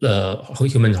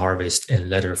Human Harvest and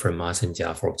Letter from Ma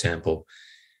Senjia, for example,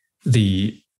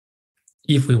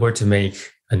 if we were to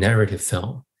make a narrative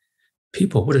film,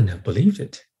 people wouldn't have believed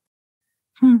it.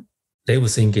 They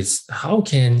would think how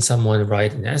can someone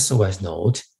write an SOS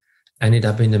note and end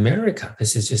up in America?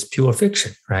 This is just pure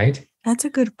fiction, right? That's a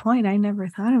good point. I never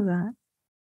thought of that.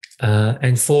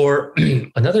 And for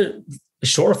another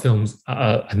short film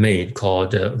I made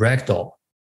called Ragdoll,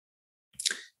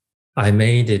 I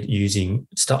made it using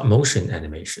stop motion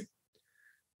animation.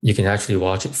 You can actually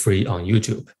watch it free on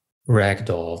YouTube.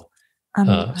 Ragdoll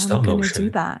stop motion. Do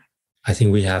that. I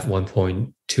think we have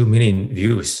 1.2 million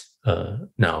views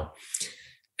now.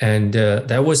 And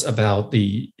that was about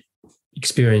the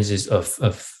experiences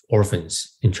of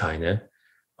orphans in China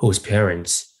whose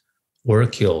parents were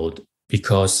killed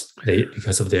because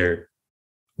of their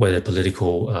whether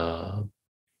political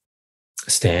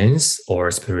stance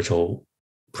or spiritual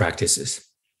practices.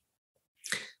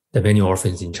 There are many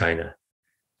orphans in China.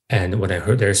 And when I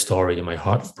heard their story, my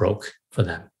heart broke for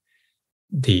them.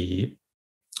 The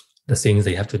things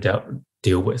they have to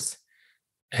deal with,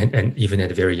 and even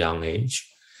at a very young age.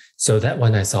 So that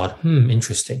one I thought,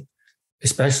 interesting.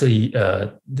 Especially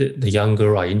the young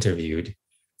girl I interviewed,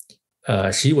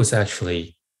 she was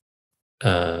actually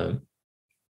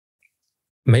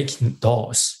making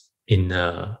dolls in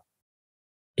a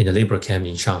labor camp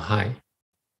in Shanghai.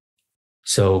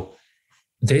 So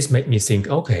this made me think,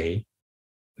 okay,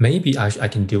 maybe I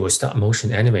can do a stop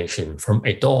motion animation from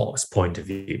a doll's point of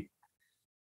view.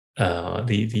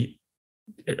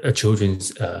 A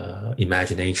children's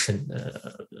imagination,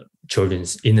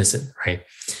 children's innocence, right?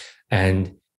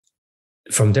 And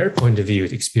from their point of view,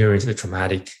 to experience the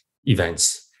traumatic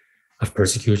events of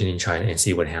persecution in China and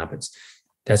see what happens.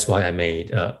 That's why I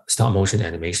made stop motion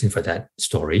animation for that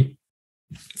story.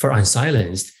 For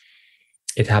Unsilenced,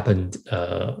 it happened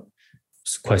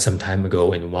quite some time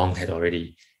ago, and Wang had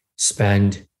already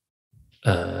spent,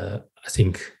 I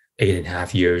think,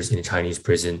 8.5 years in a Chinese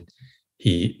prison.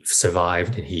 He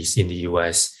survived and he's in the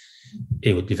US.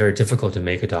 It would be very difficult to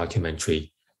make a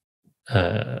documentary.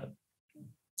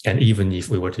 And even if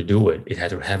we were to do it, it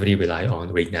had to heavily rely on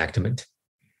reenactment.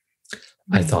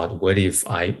 I thought, what if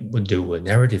I would do a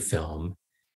narrative film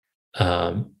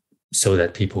so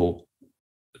that people,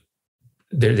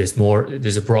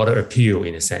 there's a broader appeal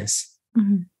in a sense.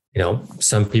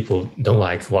 Some people don't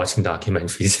like watching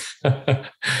documentaries.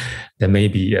 There may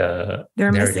be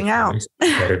they're missing out.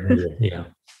 Yeah.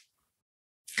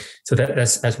 So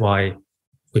that's why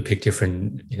we pick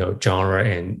different genre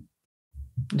and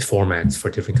formats for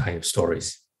different kinds of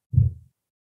stories.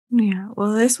 Yeah,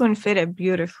 well, this one fitted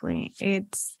beautifully.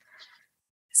 It's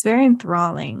very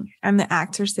enthralling, and the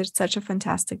actors did such a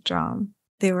fantastic job.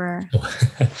 They were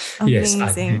amazing.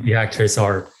 Yes, the actors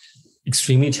are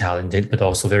extremely talented, but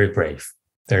also very brave.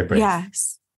 Very brave.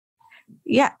 Yes.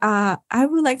 Yeah. I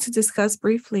would like to discuss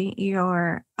briefly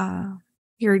your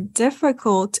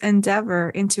difficult endeavor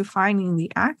into finding the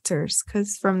actors,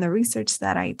 because from the research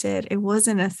that I did, it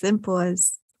wasn't as simple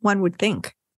as one would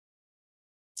think.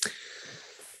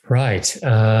 Right.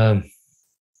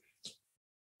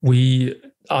 We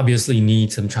obviously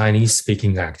need some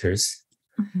Chinese-speaking actors.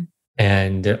 Mm-hmm.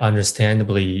 And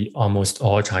understandably, almost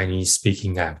all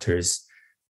Chinese-speaking actors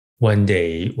one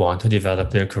day want to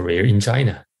develop their career in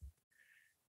China.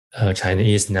 China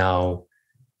is now,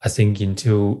 I think,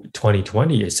 into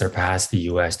 2020, it surpassed the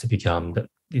US to become the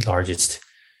largest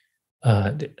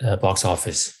box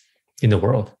office in the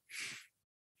world.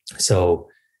 So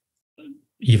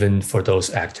even for those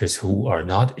actors who are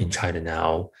not in China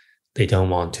now, they don't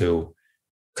want to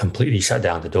completely shut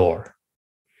down the door.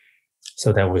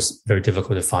 So that was very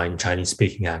difficult to find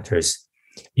Chinese-speaking actors,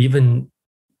 even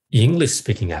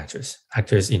English-speaking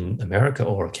actors in America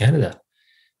or Canada.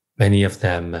 Many of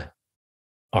them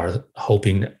are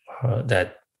hoping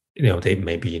that they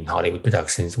may be in Hollywood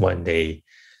productions one day.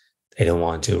 They don't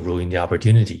want to ruin the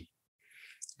opportunity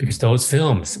because those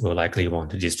films will likely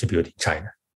want to distribute in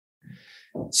China.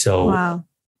 So, Wow.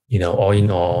 All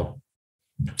in all,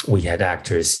 we had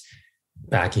actors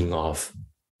backing off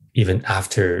even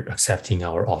after accepting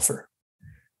our offer,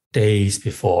 days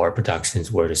before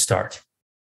productions were to start.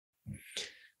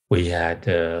 We had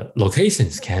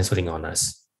locations canceling on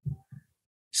us.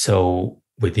 So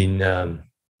within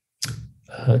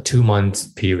a 2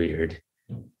 month period,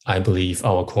 I believe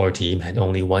our core team had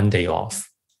only 1 day off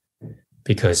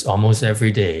because almost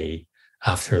every day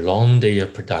after a long day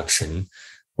of production,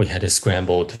 we had to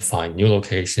scramble to find new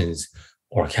locations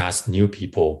or cast new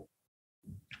people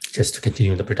just to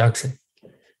continue the production.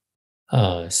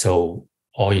 So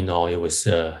all in all, it was,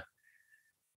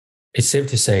 it's safe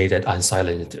to say that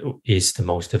Unsilenced is the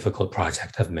most difficult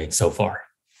project I've made so far.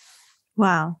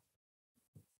 Wow.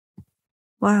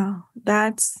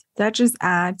 That just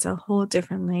adds a whole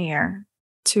different layer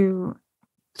to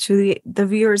the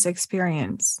viewer's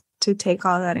experience, to take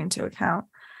all that into account.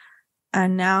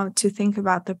 And now to think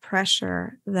about the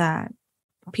pressure that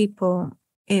people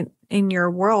in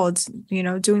your world,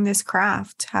 doing this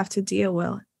craft have to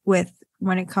deal with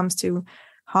when it comes to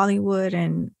Hollywood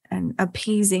and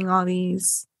appeasing all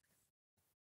these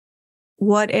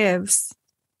what ifs.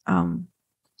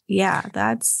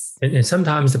 That's... And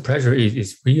sometimes the pressure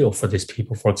is real for these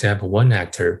people. For example, one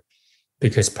actor,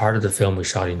 because part of the film was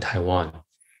shot in Taiwan,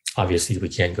 obviously we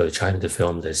can't go to China to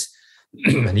film this.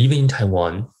 And even in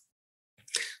Taiwan,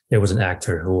 there was an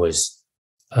actor who was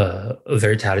a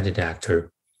very talented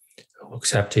actor who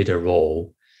accepted a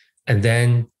role. And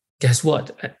then guess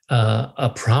what?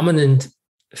 A prominent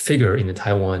figure in the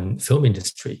Taiwan film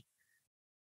industry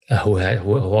who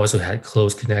also had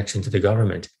close connection to the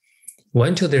government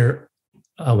went to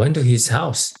his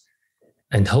house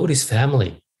and told his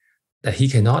family that he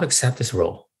cannot accept this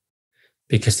role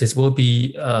because this will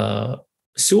be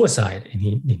suicide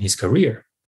in his career.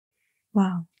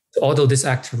 Wow. Although this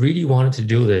actor really wanted to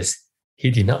do this, he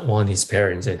did not want his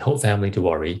parents and whole family to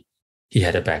worry. He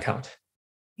had to back out.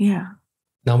 Yeah.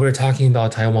 Now we're talking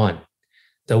about Taiwan,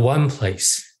 the one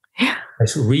place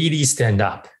that really stand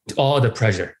up to all the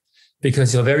pressure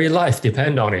because your very life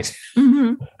depends on it.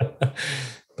 Mm-hmm.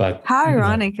 But how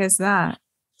ironic is that?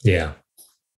 Yeah.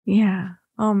 Yeah.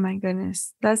 Oh my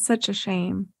goodness. That's such a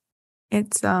shame.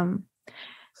 It's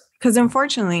because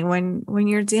unfortunately when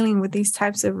you're dealing with these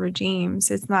types of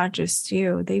regimes, it's not just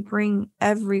you. They bring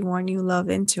everyone you love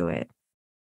into it.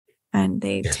 And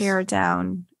they tear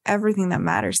down everything that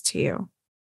matters to you.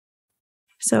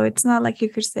 So it's not like you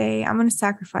could say, I'm going to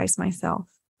sacrifice myself.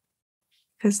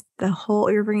 Because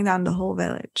you're bringing down the whole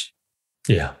village.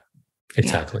 Yeah,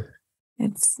 exactly. Yeah.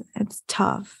 It's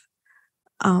tough.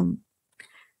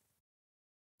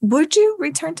 Would you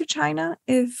return to China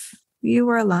if you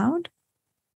were allowed?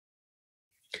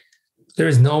 There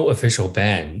is no official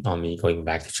ban on me going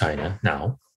back to China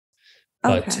now.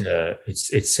 But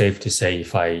it's safe to say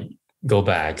if I go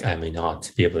back, I may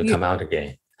not be able to come out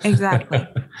again. Exactly.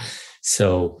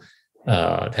 So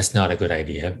that's not a good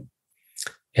idea.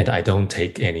 And I don't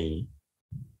take any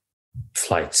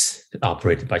flights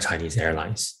operated by Chinese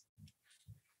airlines.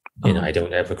 And I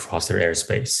don't ever cross their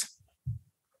airspace.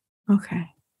 Okay.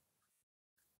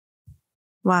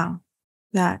 Wow.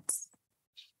 That's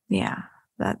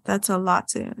a lot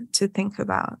to think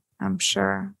about, I'm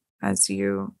sure, as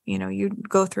you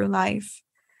go through life.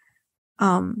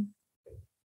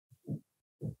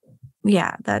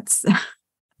 That's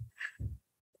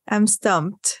I'm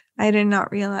stumped. I did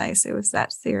not realize it was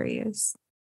that serious,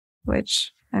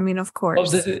 which, I mean, of course,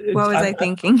 what was I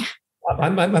thinking?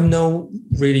 I'm no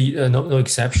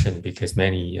exception because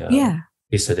many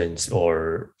dissidents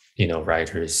or,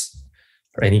 writers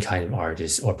or any kind of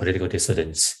artists or political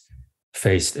dissidents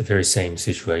faced the very same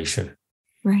situation.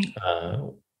 Right.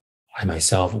 I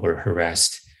myself were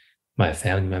harassed. My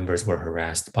family members were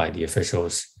harassed by the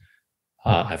officials.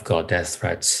 I've got death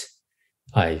threats.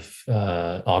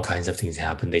 All kinds of things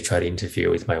happen. They try to interfere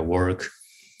with my work.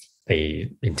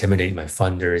 They intimidate my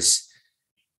funders.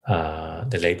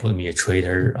 They labeled me a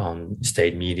traitor on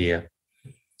state media.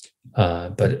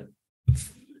 But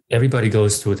everybody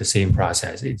goes through the same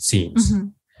process, it seems,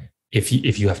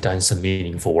 if you have done some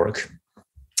meaningful work.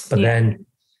 But then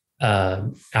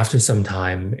after some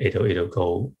time, it'll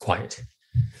go quiet.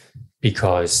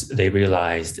 because they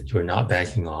realized you're not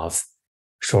backing off,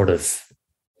 short of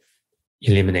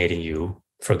eliminating you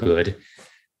for good.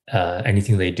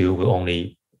 Anything they do will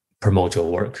only promote your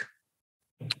work.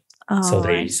 So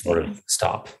they sort of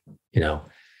stop,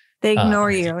 They ignore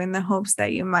you in the hopes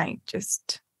that you might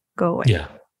just go away. Yeah.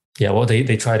 Yeah. Well,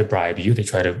 they try to bribe you. They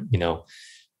try to,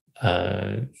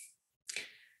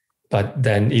 but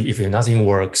then if nothing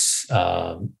works,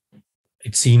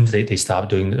 it seems they stop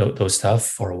doing those stuff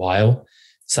for a while.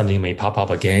 Something may pop up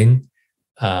again.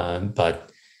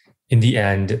 But in the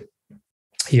end,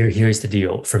 here's the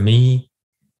deal. For me,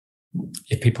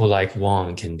 if people like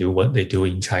Wang can do what they do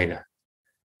in China,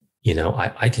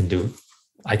 I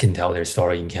can tell their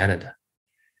story in Canada.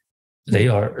 They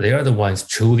are the ones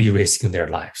truly risking their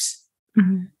lives.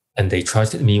 Mm-hmm. And they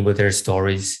trusted me with their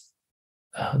stories.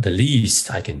 The least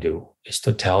I can do is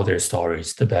to tell their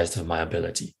stories the best of my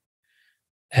ability.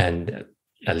 And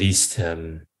at least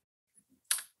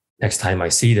next time I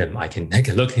see them, I can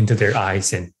look into their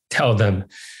eyes and tell them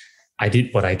I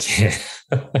did what I can.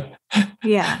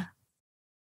 Yeah,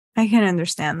 I can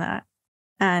understand that.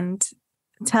 And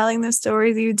telling the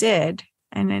stories you did,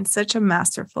 and in such a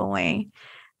masterful way,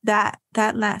 that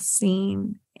last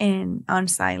scene on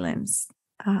Silence,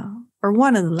 or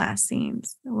one of the last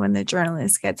scenes when the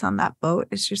journalist gets on that boat,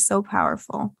 is just so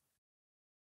powerful,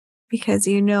 because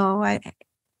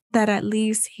that at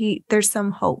least there's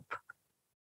some hope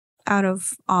out of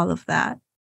all of that.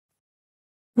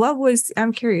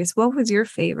 I'm curious, what was your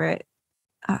favorite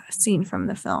scene from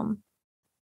the film?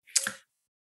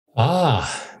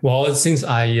 Well, since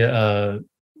I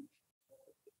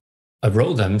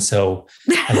wrote them, so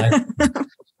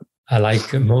I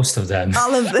like most of them.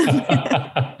 All of them.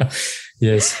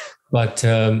 Yes, but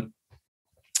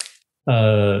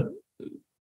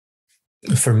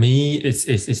for me, it's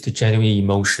the genuine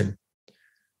emotion.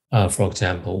 For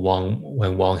example,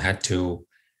 when Wang had to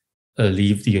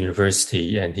leave the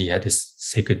university and he had to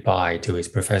say goodbye to his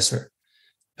professor,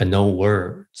 and no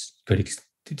words could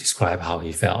describe how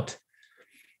he felt,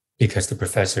 because the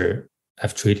professor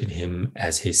have treated him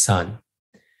as his son,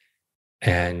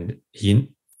 and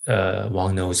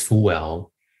Wang knows full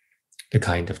well the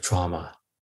kind of trauma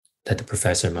that the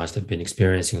professor must have been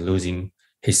experiencing, losing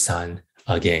his son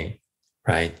again,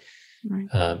 right?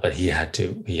 But he had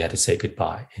to say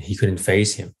goodbye, and he couldn't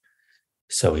face him,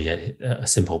 so he had a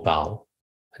simple bow,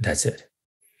 and that's it.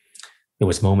 It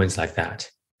was moments like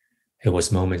that. It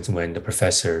was moments when the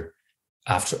professor,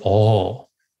 after all,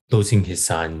 losing his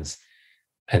sons,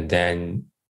 and then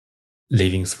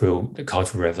living through the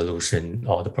Cultural Revolution,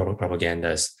 all the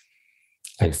propagandas,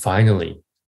 and finally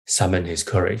summoned his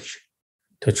courage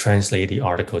to translate the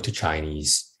article to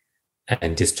Chinese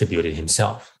and distribute it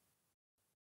himself.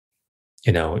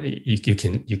 You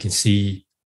can see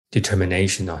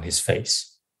determination on his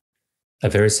face. A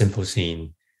very simple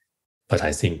scene, but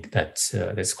I think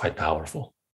that's quite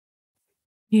powerful.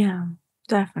 Yeah,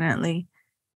 definitely.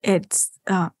 It's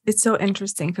so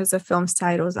interesting because the film's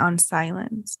title is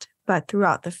Unsilenced, but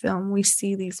throughout the film, we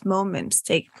see these moments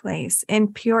take place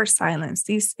in pure silence,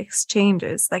 these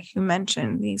exchanges, like you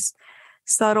mentioned, these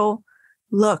subtle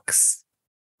looks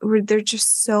where they're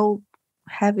just so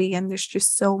heavy, and there's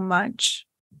just so much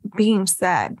being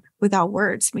said without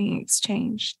words being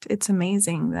exchanged. It's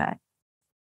amazing that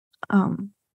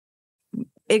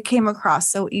it came across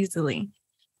so easily.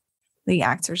 The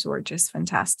actors were just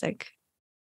fantastic.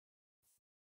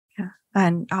 Yeah.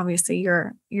 And obviously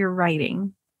your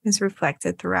writing is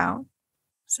reflected throughout.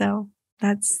 So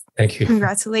thank you.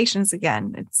 Congratulations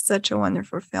again. It's such a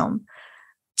wonderful film.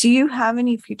 Do you have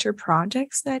any future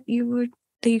projects that you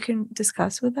can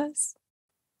discuss with us?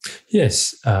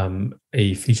 Yes.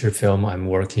 A feature film I'm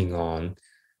working on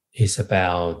is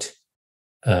about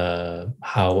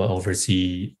how an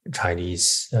overseas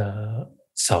Chinese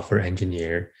software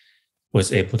engineer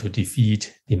was able to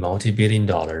defeat the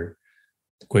multi-billion-dollar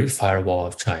Great Firewall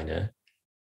of China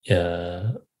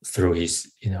through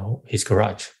his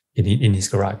garage, in his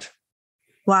garage.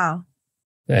 Wow.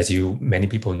 As many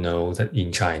people know that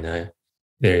in China,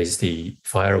 there is the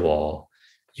firewall.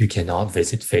 You cannot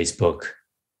visit Facebook,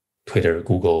 Twitter,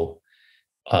 Google,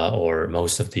 or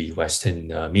most of the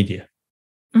Western media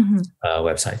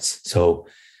websites. So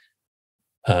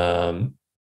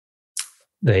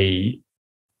they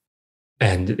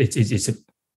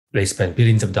spend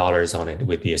billions of dollars on it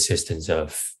with the assistance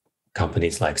of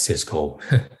companies like Cisco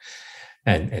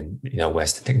and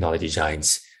Western technology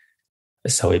giants.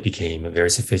 So it became very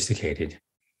sophisticated.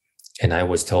 And I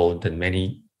was told that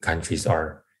many countries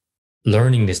are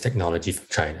learning this technology from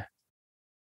China,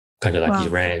 kind of like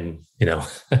Iran,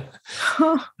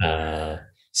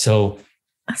 So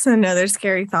That's another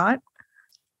scary thought.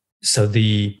 So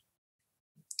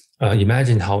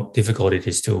imagine how difficult it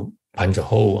is to punch a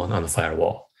hole on the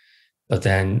firewall. But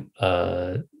then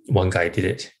one guy did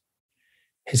it.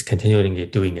 He's continuing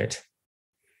doing it.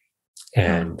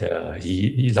 And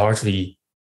he largely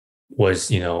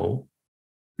was,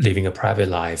 living a private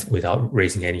life without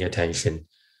raising any attention.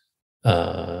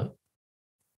 But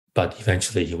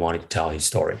eventually he wanted to tell his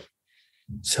story.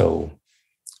 So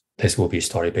this will be a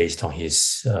story based on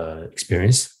his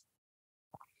experience.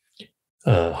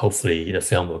 Hopefully the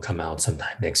film will come out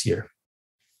sometime next year.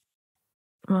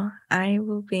 Well, I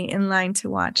will be in line to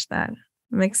watch that.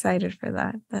 I'm excited for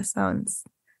that. That sounds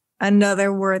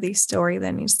another worthy story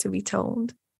that needs to be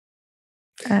told.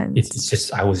 And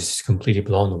I was just completely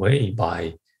blown away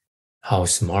by how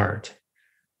smart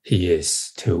he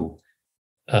is to,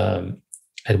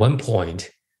 at one point,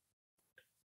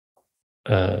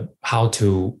 how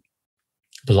to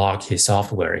block his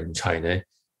software in China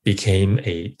became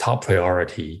a top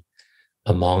priority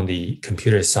among the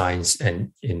computer science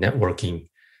and networking,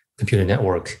 computer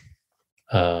network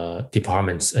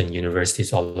departments and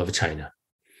universities all over China.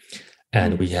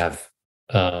 And we have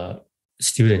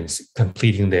students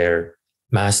completing their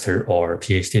master or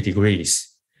PhD degrees,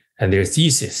 and their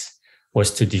thesis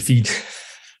was to defeat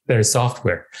their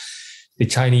software. The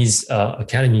Chinese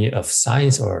Academy of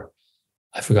Science, or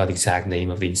I forgot the exact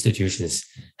name of the institutions,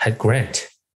 had grant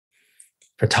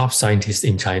for top scientists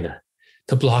in China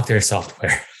to block their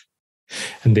software.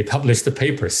 And they published the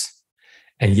papers.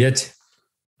 And yet,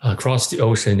 across the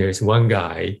ocean, there's one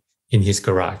guy in his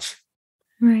garage.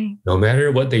 Right. No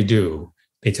matter what they do,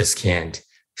 they just can't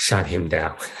shut him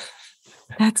down.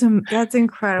 That's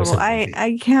incredible.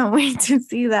 I can't wait to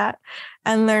see that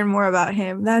and learn more about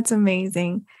him. That's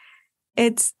amazing.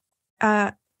 It's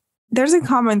there's a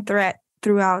common thread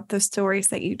throughout the stories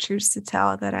that you choose to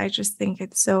tell that I just think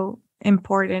it's so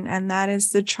important, and that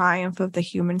is the triumph of the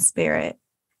human spirit.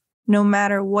 No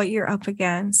matter what you're up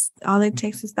against, all it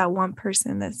takes is that one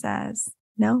person that says,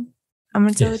 no, I'm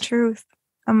going to tell the truth.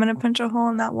 I'm going to punch a hole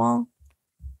in that wall.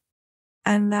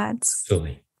 And that's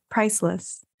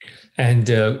priceless. And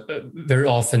very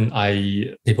often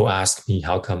people ask me,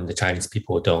 how come the Chinese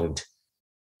people don't,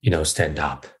 stand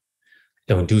up,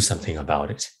 don't do something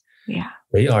about it? Yeah.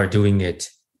 They are doing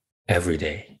it every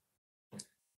day.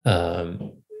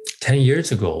 10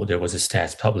 years ago, there was a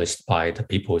stats published by the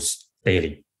People's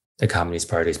Daily, the Communist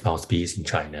Party's mouthpiece in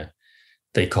China.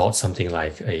 They called something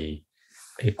like a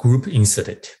group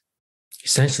incident.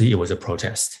 Essentially, it was a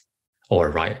protest or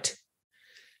a riot.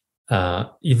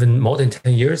 Even more than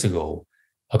 10 years ago,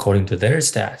 according to their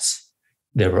stats,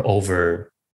 there were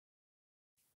over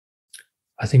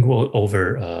 20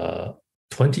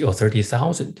 or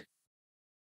 30,000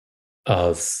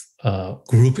 of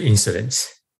group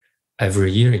incidents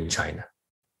every year in China.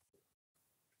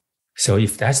 So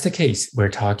if that's the case, we're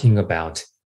talking about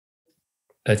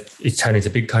China is a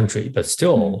big country, but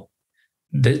still,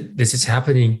 this is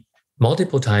happening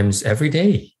multiple times every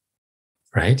day,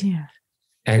 right? Yeah.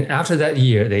 And after that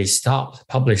year, they stopped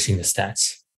publishing the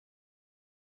stats.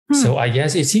 So I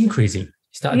guess it's increasing.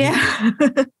 It's not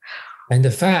decreasing. And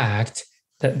the fact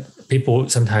that people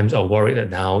sometimes are worried that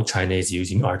now China is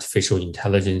using artificial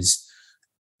intelligence,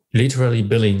 literally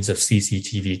billions of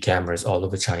CCTV cameras all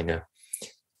over China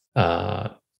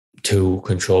to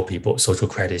control people's social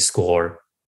credit score.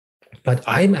 But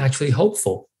I'm actually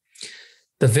hopeful.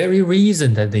 The very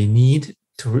reason that they need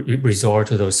to resort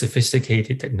to those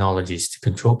sophisticated technologies to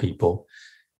control people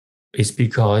is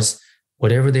because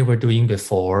whatever they were doing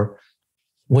before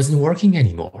wasn't working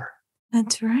anymore.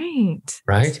 That's right.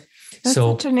 Right? That's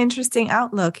such an interesting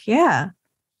outlook. Yeah.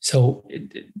 So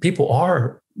people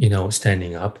are,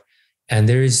 standing up, and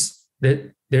there's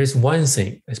one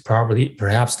thing that's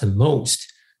perhaps the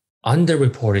most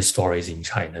underreported stories in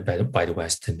China by the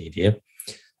Western media.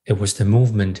 It was the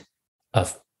movement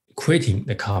of quitting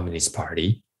the Communist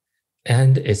Party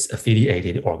and its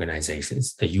affiliated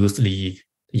organizations, the Youth League,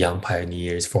 the Young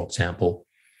Pioneers, for example.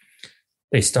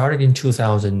 They started in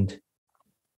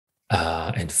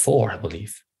 2004, I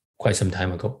believe, quite some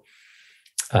time ago.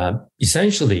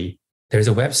 Essentially, there's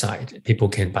a website. People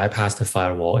can bypass the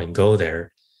firewall and go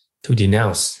there to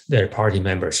denounce their party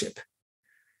membership.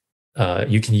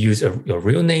 You can use a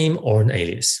real name or an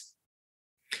alias.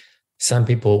 Some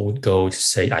people would go to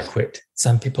say, I quit.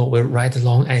 Some people will write a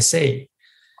long essay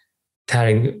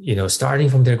telling, starting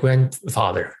from their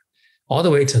grandfather all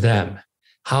the way to them,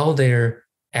 how their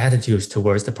attitudes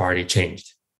towards the party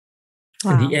changed.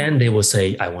 Wow. In the end, they will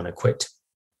say, I want to quit.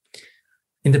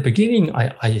 In the beginning,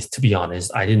 I to be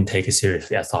honest, I didn't take it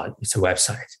seriously. I thought it's a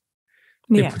website.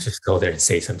 People just go there and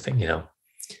say something,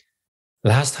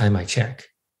 Last time I checked,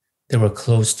 there were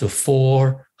close to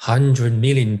 400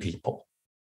 million people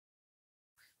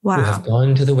who have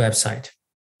gone to the website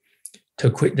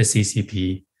to quit the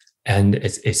CCP and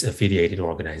its affiliated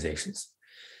organizations.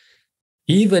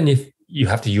 Even if you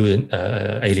have to use an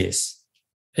alias,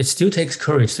 it still takes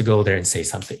courage to go there and say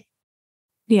something.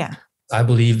 Yeah. I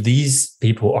believe these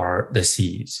people are the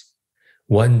seeds.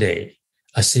 One day,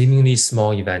 a seemingly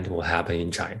small event will happen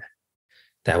in China.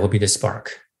 That will be the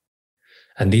spark.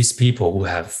 And these people who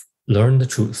have learned the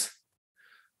truth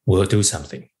will do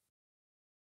something.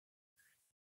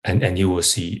 And you will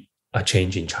see a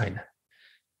change in China.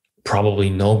 Probably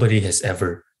nobody has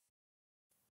ever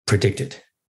predicted,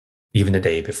 even the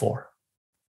day before.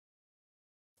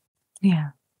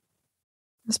 Yeah.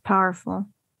 It's powerful.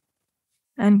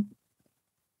 And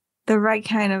the right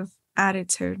kind of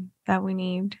attitude that we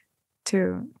need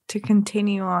to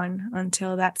continue on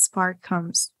until that spark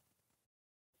comes.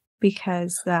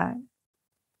 Because that,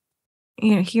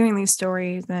 hearing these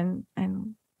stories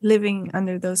and living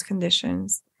under those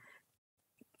conditions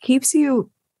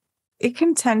it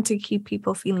can tend to keep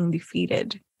people feeling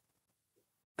defeated.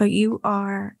 But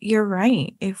you're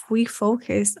right. If we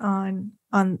focus on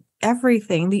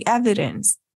everything, the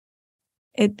evidence,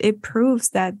 it proves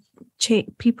that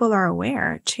people are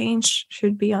aware. Change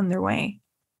should be on their way.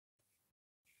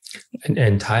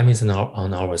 And time is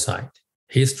on our side.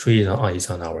 History is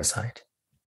on our side.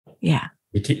 Yeah.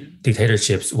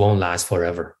 Dictatorships won't last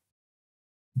forever.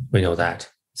 We know that.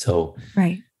 So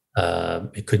right.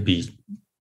 It could be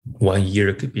 1 year,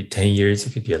 it could be 10 years,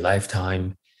 it could be a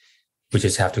lifetime. We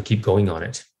just have to keep going on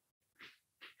it.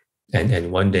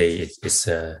 And one day it's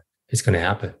going to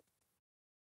happen.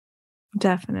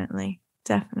 Definitely.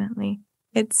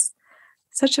 It's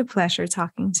such a pleasure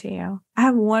talking to you. I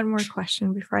have one more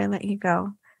question before I let you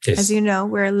go. Yes. As you know,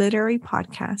 we're a literary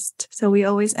podcast, so we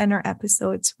always end our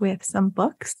episodes with some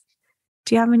books.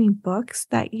 Do you have any books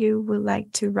that you would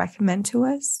like to recommend to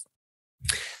us?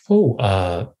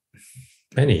 Oh,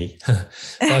 many.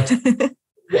 But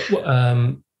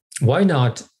why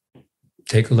not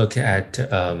take a look at,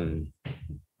 I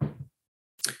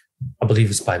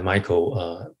believe it's by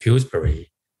Michael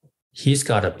Pillsbury. He's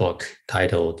got a book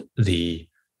titled The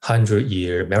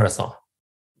 100-Year Marathon.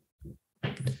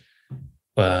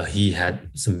 He had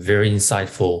some very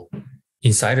insightful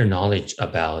insider knowledge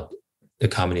about the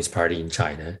Communist Party in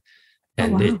China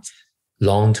and its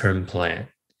long-term plan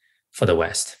for the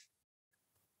West.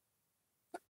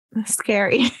 That's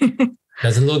scary.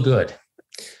 Doesn't look good.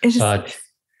 But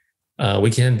we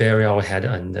can bury our head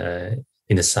in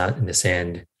the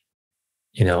sand,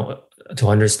 to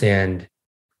understand,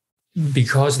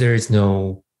 because there is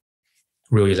no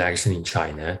real election in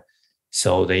China,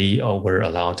 so they were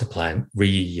allowed to plan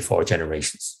really for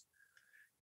generations.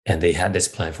 And they had this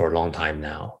plan for a long time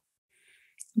now.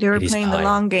 They were playing the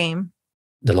long game.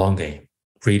 The long game,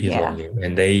 really long game.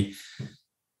 And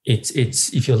it's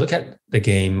if you look at the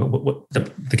game,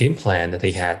 the game plan that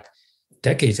they had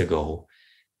decades ago,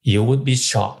 you would be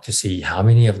shocked to see how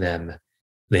many of them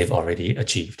they've already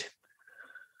achieved.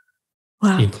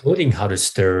 Wow. Including how to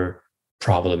stir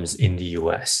problems in the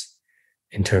US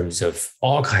in terms of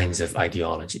all kinds of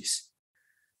ideologies.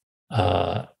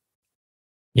 You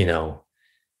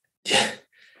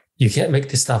can't make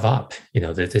this stuff up.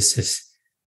 That this is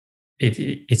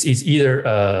it's either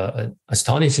an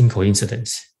astonishing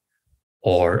coincidence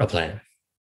or a plan.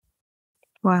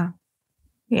 Wow.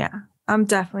 Yeah. I'm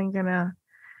definitely gonna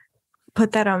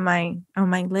put that on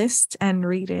my list and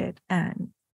read it and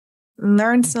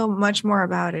learn so much more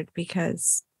about it,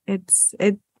 because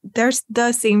there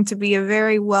does seem to be a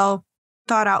very well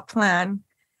thought out plan,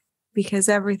 because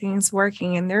everything's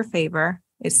working in their favor,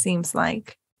 it seems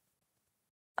like.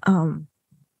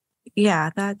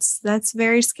 That's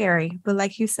very scary. But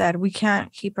like you said, we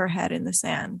can't keep our head in the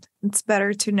sand. It's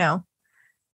better to know.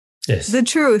 Yes. The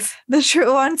truth,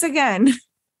 once again,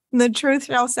 the truth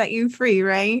shall set you free,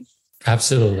 right?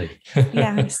 Absolutely.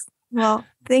 Yes. Well,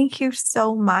 thank you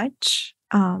so much.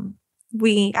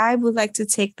 I would like to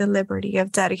take the liberty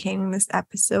of dedicating this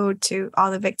episode to all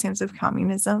the victims of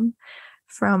communism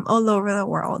from all over the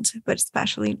world, but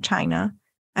especially China.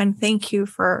 And thank you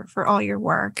for all your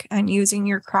work and using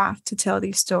your craft to tell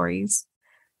these stories.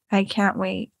 I can't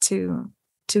wait to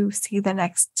see the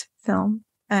next film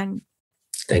and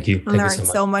thank you. Learn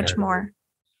so much more.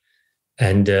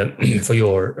 And for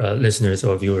your listeners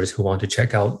or viewers who want to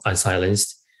check out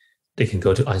Unsilenced, they can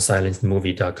go to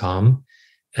unsilencedmovie.com,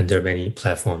 and there are many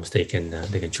platforms they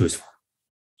can choose from.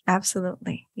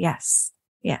 Absolutely, yes,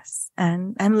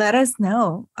 and let us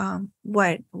know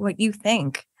what you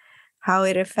think. how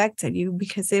it affected you,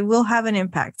 because it will have an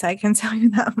impact. I can tell you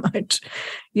that much.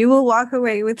 You will walk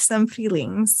away with some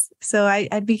feelings. So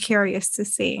I'd be curious to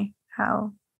see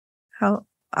how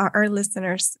our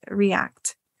listeners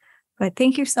react. But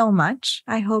thank you so much.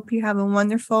 I hope you have a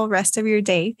wonderful rest of your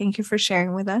day. Thank you for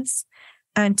sharing with us.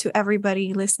 And to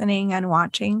everybody listening and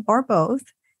watching, or both,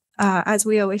 as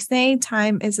we always say,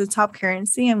 time is the top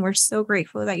currency, and we're so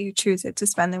grateful that you choose it to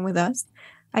spend it with us.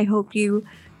 I hope you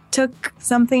took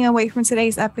something away from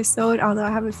today's episode, although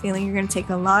I have a feeling you're going to take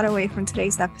a lot away from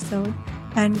today's episode,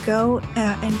 and go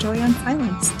enjoy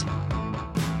Unsilenced.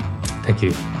 Thank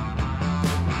you.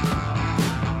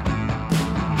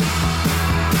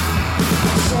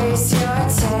 Chase your